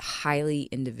highly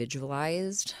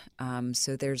individualized.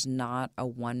 So there's not a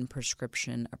one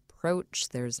prescription approach.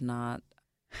 There's not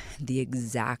the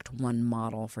exact one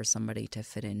model for somebody to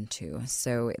fit into.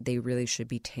 So they really should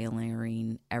be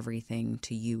tailoring everything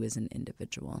to you as an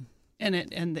individual.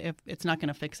 And if it's not going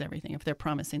to fix everything, if they're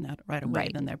promising that right away,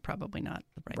 then they're probably not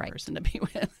the right person to be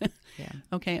with. Yeah.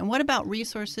 Okay. And what about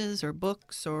resources or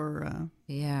books or a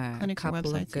clinics or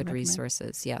couple websites of good you recommend?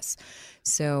 resources? Yes.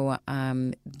 So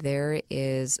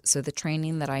the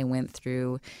training that I went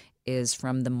through is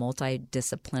from the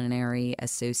Multidisciplinary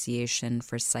Association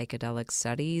for Psychedelic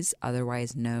Studies,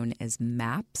 otherwise known as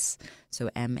MAPS,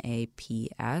 so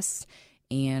MAPS.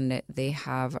 And they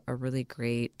have a really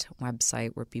great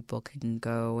website where people can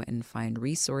go and find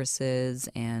resources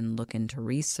and look into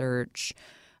research,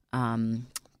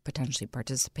 potentially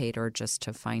participate, or just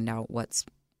to find out what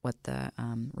the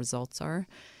results are.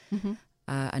 Mm-hmm.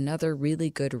 Another really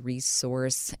good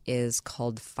resource is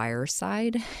called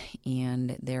Fireside,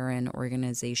 and they're an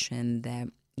organization that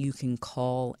you can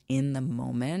call in the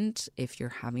moment if you're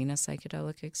having a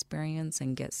psychedelic experience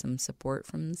and get some support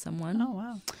from someone. Oh,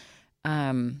 wow.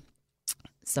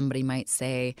 Somebody might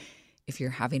say if you're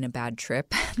having a bad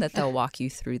trip that they'll walk you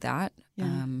through that.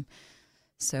 Yeah.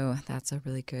 So that's a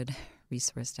really good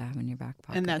resource to have in your back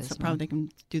pocket. And that's probably they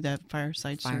can do that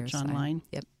Fireside search online.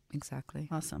 Yep, exactly.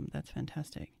 Awesome. That's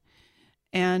fantastic.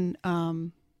 And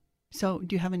so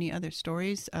do you have any other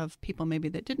stories of people maybe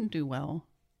that didn't do well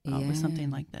with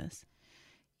something like this?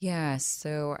 Yeah,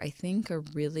 so I think a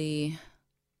really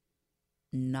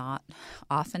not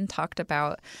often talked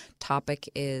about topic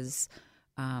is,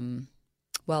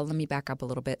 well, let me back up a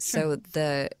little bit. Sure. So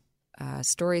the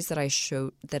stories that I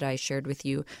shared with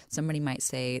you, somebody might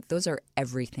say those are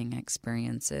everything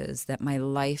experiences, that my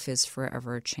life is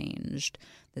forever changed,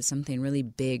 that something really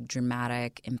big,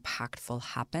 dramatic, impactful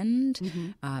happened.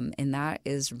 Mm-hmm. And that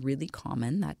is really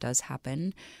common. That does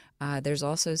happen. There's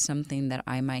also something that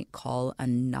I might call a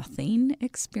nothing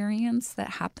experience that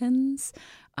happens,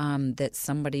 that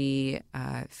somebody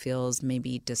feels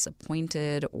maybe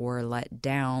disappointed or let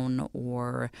down,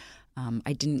 or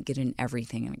I didn't get an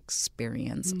everything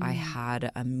experience. I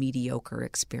had a mediocre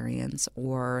experience,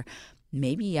 or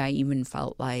maybe I even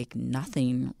felt like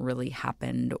nothing really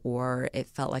happened, or it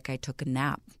felt like I took a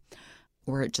nap,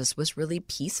 or it just was really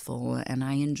peaceful and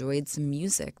I enjoyed some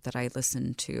music that I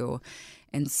listened to.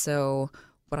 And so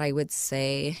what I would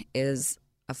say is,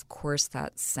 of course,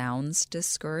 that sounds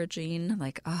discouraging.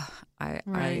 Like,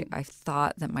 I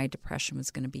thought that my depression was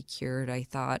going to be cured. I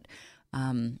thought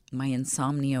my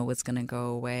insomnia was going to go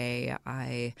away.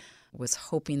 I was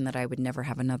hoping that I would never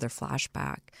have another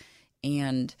flashback.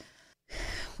 And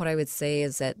what I would say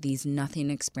is that these nothing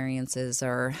experiences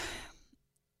are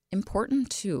important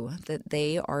too, that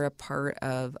they are a part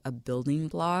of a building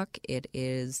block. It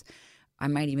is, I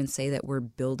might even say that we're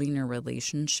building a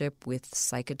relationship with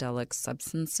psychedelic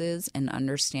substances and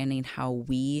understanding how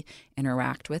we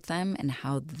interact with them and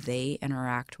how they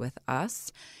interact with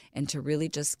us, and to really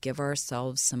just give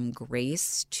ourselves some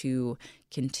grace to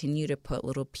continue to put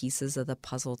little pieces of the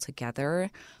puzzle together.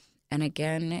 And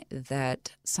again,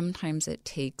 that sometimes it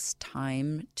takes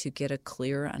time to get a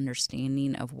clear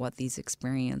understanding of what these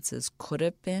experiences could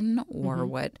have been, or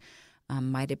what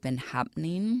might have been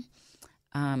happening.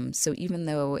 So even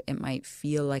though it might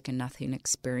feel like a nothing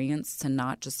experience, to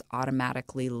not just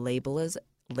automatically label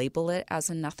it as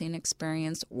a nothing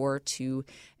experience, or to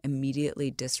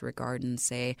immediately disregard and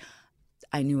say,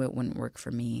 I knew it wouldn't work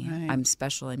for me. Right. I'm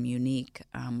special. I'm unique.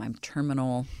 I'm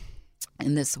terminal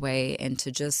in this way, and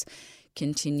to just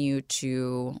continue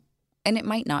to, and it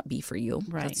might not be for you.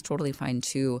 Right. That's totally fine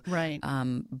too. Right.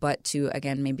 But to,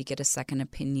 again, maybe get a second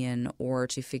opinion, or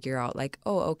to figure out like,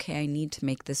 oh, okay, I need to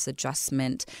make this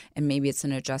adjustment. And maybe it's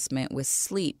an adjustment with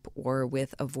sleep, or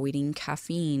with avoiding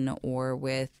caffeine, or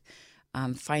with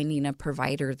finding a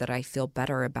provider that I feel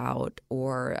better about,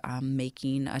 or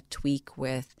making a tweak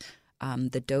with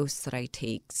the dose that I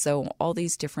take. So all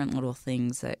these different little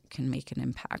things that can make an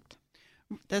impact.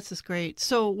 That's just great.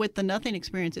 So with the nothing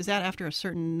experience, is that after a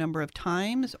certain number of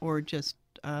times, or just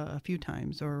a few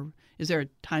times, or is there a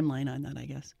timeline on that, I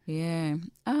guess? Yeah.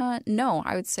 No,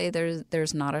 I would say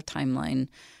there's not a timeline.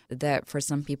 That for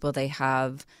some people, they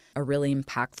have a really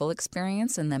impactful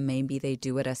experience, and then maybe they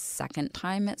do it a second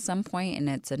time at some point, and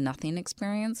it's a nothing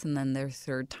experience, and then their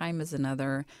third time is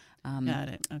another Got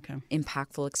it. Okay.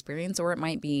 impactful experience. Or it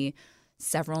might be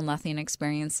several nothing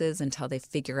experiences until they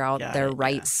figure out their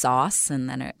right sauce, and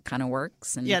then it kind of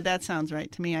works. And yeah, that sounds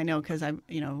right to me. I know, because I'm,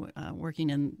 working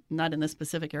in, not in this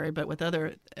specific area, but with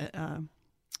other,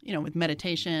 with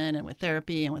meditation and with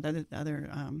therapy and with other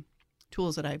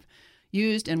tools that I've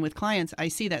used, and with clients, I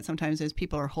see that sometimes as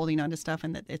people are holding on to stuff,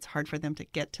 and that it's hard for them to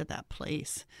get to that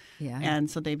place. Yeah. And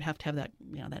so they have to have that,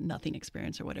 that nothing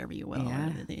experience, or whatever you will. Yeah.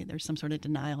 Or there's some sort of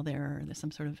denial there, or there's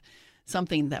some sort of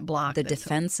something that blocked. The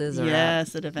defenses are up.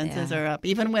 Yes, the defenses are up,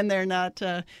 even when they're not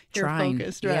here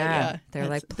focused. Right? Yeah. They're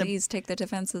like, please take the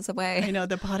defenses away. I know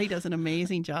the body does an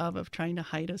amazing job of trying to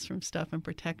hide us from stuff and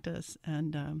protect us.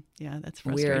 And that's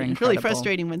frustrating. It's really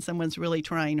frustrating when someone's really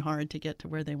trying hard to get to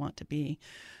where they want to be.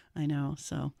 I know.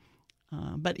 So,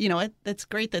 but it's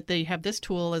great that they have this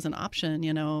tool as an option.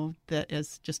 That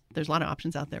is just, there's a lot of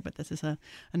options out there, but this is a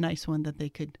nice one that they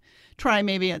could try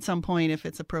maybe at some point if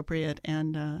it's appropriate,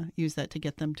 and use that to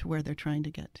get them to where they're trying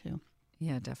to get to.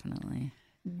 Yeah, definitely.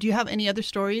 Do you have any other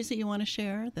stories that you want to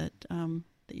share that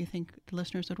you think the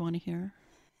listeners would want to hear?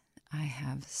 I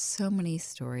have so many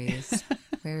stories.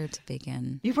 Where to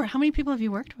begin? How many people have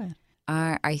you worked with?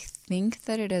 I think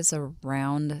that it is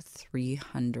around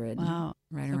 300. Wow.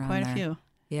 Right so around quite there. a few.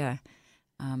 Yeah.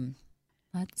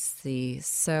 Let's see.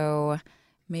 So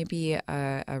maybe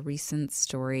a recent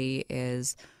story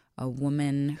is a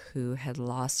woman who had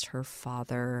lost her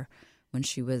father when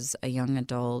she was a young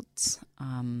adult.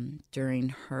 During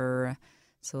her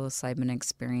psilocybin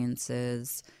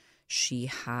experiences, she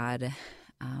had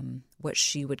what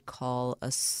she would call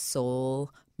a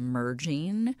soul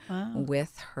merging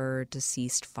with her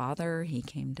deceased father. He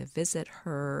came to visit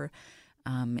her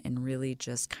and really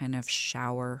just kind of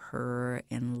shower her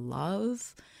in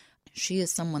love. She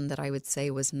is someone that I would say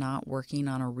was not working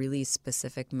on a really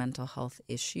specific mental health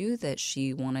issue, that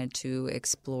she wanted to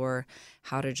explore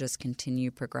how to just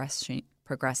continue progressing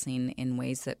in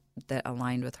ways that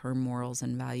aligned with her morals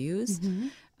and values.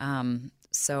 Mm-hmm.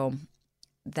 So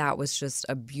that was just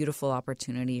a beautiful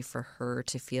opportunity for her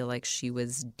to feel like she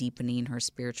was deepening her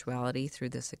spirituality through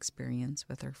this experience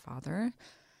with her father.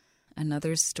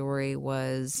 Another story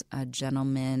was a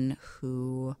gentleman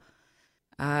who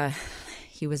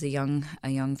he was a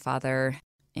young father,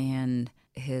 and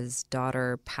his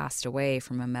daughter passed away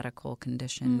from a medical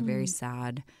condition, very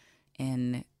sad.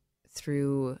 And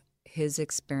through his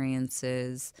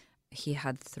experiences, he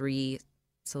had 3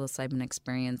 psilocybin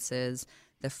experiences.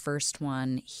 The first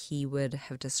one, he would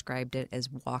have described it as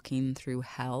walking through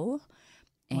hell.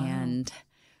 Wow. And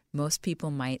most people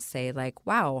might say, like,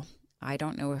 wow, I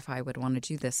don't know if I would want to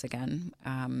do this again.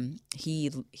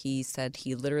 He said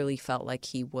he literally felt like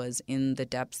he was in the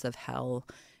depths of hell,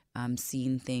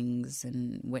 seeing things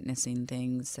and witnessing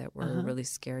things that were really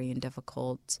scary and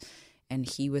difficult. And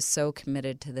he was so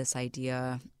committed to this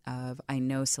idea of, I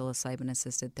know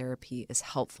psilocybin-assisted therapy is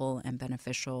helpful and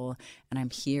beneficial, and I'm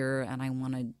here and I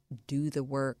want to do the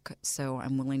work, so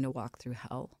I'm willing to walk through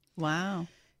hell. Wow.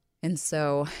 And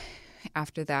so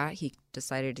after that, he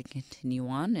decided to continue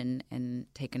on and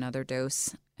take another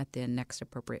dose at the next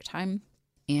appropriate time.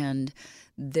 And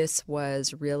this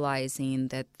was realizing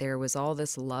that there was all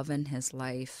this love in his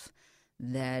life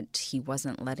that he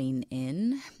wasn't letting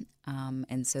in,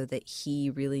 and so that he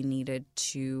really needed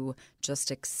to just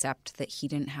accept that he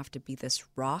didn't have to be this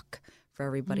rock for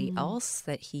everybody else,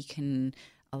 that he can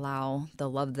allow the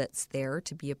love that's there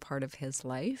to be a part of his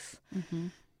life.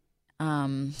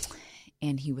 And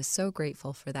he was so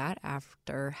grateful for that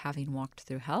after having walked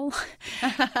through hell.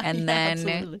 And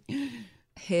then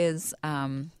his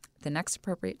the next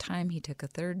appropriate time, he took a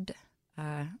third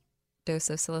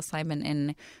dose of psilocybin,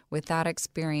 and with that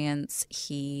experience,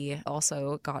 he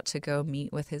also got to go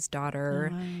meet with his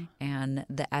daughter and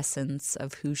the essence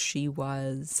of who she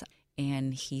was.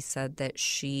 And he said that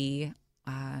she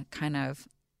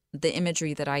the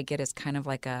imagery that I get is kind of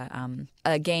like a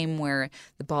game where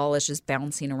the ball is just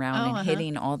bouncing around and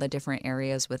hitting all the different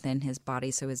areas within his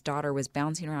body. So his daughter was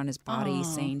bouncing around his body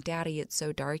saying, "Daddy, it's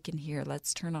so dark in here.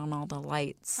 Let's turn on all the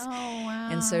lights." Oh, wow.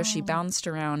 And so she bounced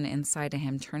around inside of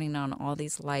him, turning on all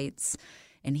these lights.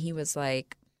 And he's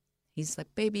like,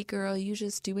 "Baby girl, you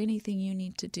just do anything you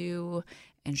need to do."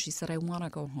 And she said, "I want to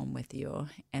go home with you."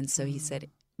 And so he said,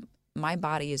 "My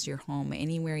body is your home.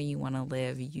 Anywhere you want to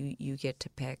live, you get to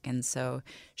pick." And so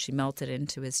she melted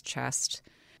into his chest.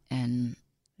 And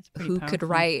who could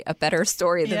write a better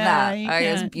story than that?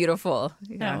 It was beautiful.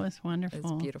 That was wonderful. It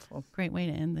was beautiful. Great way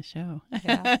to end the show.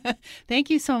 Yeah. Thank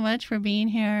you so much for being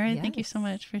here. Yes. Thank you so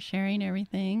much for sharing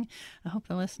everything. I hope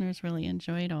the listeners really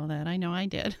enjoyed all that. I know I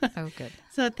did. Oh, good.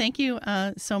 So thank you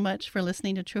so much for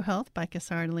listening to True Health by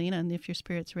Casardelina on Lift Your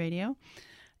Spirits Radio.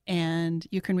 And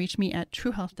you can reach me at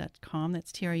TruHealth.com.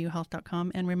 That's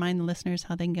TRUHealth.com. And remind the listeners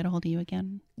how they can get a hold of you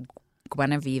again.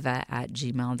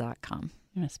 Guineviva@gmail.com.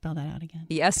 You want to spell that out again?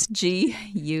 Yes,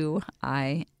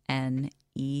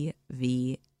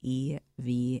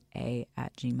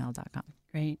 GUINEVEVA@gmail.com.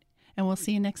 Great. And we'll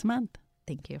see you next month.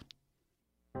 Thank you.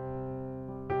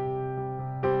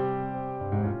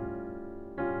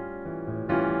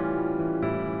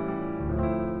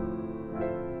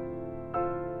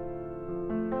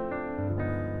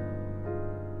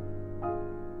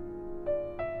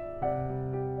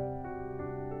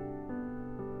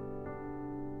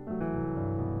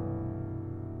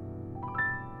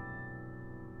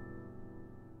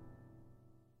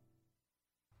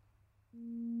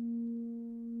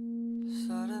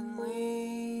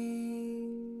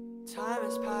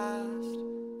 has passed,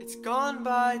 it's gone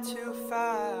by too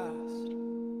fast.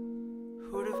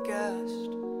 Who'd have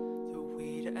guessed that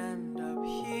we'd end up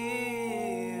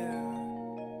here?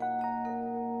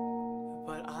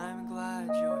 But I'm glad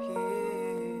you're here.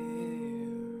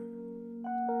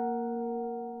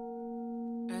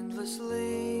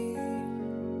 Endlessly,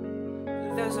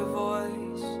 there's a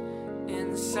voice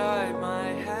inside my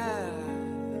head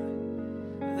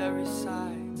that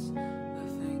recites the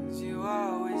things you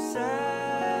always said.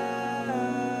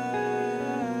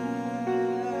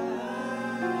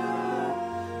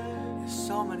 There's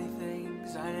so many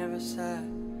things I never said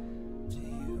to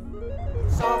you.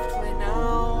 Softly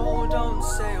now, don't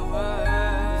say a word.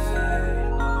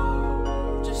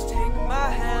 Just take my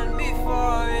hand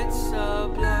before it's a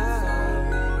blur.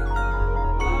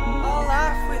 I'll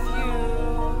laugh with you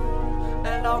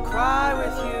and I'll cry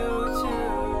with you too.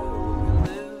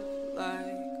 Live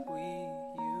like we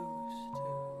used to.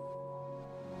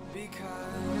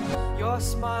 Because your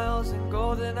smiles and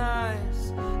golden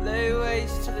eyes lay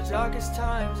waste to the darkest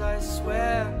times. I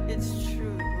swear it's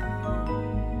true.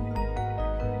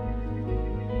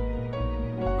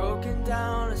 Broken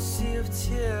down a sea of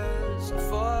tears,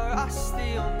 for us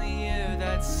the only year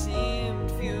that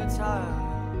seemed futile.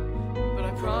 But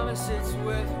I promise it's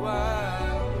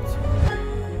worthwhile.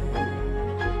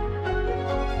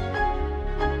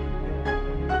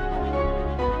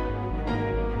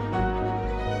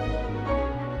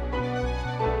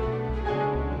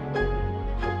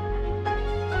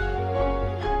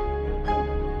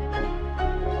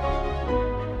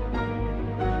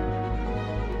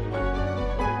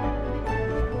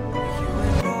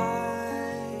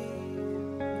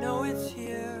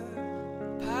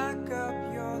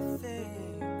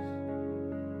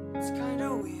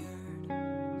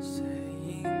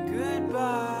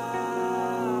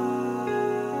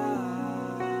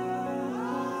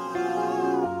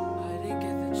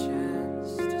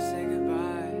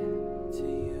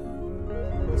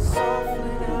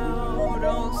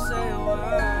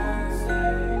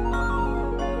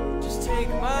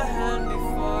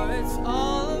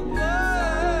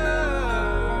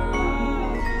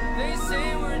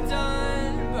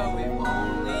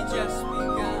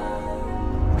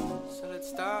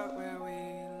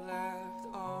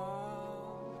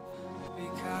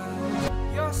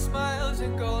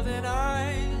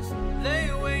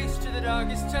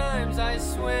 I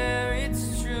swear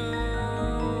it's true.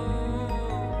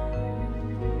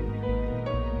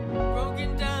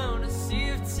 Broken down a sea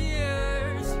of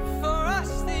tears, for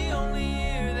us the only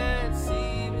year that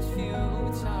seems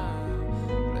futile.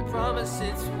 But I promise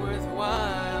it's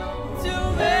worthwhile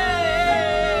to me.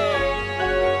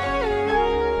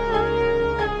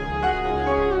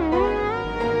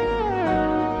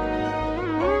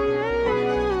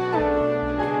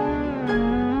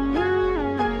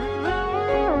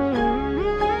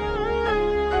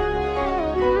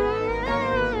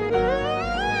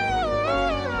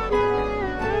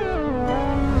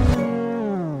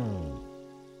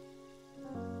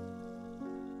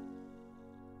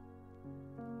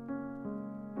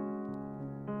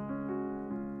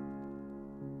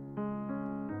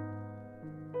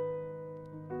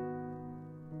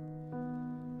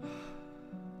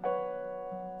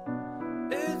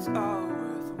 It's all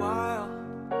worthwhile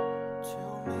to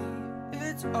me.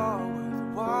 It's all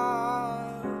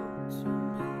worthwhile to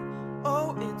me.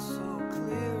 Oh, it's so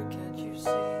clear, can't you see?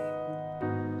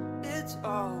 It's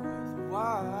all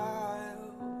worthwhile.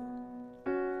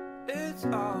 It's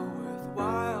all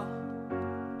worthwhile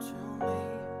to me.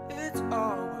 It's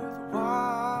all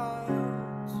worthwhile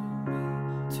to me.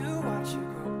 To watch you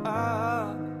grow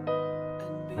up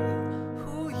and be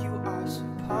who you are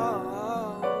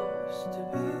supposed to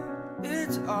be.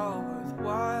 It's all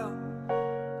worthwhile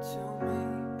to me.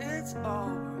 It's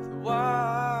all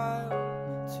worthwhile.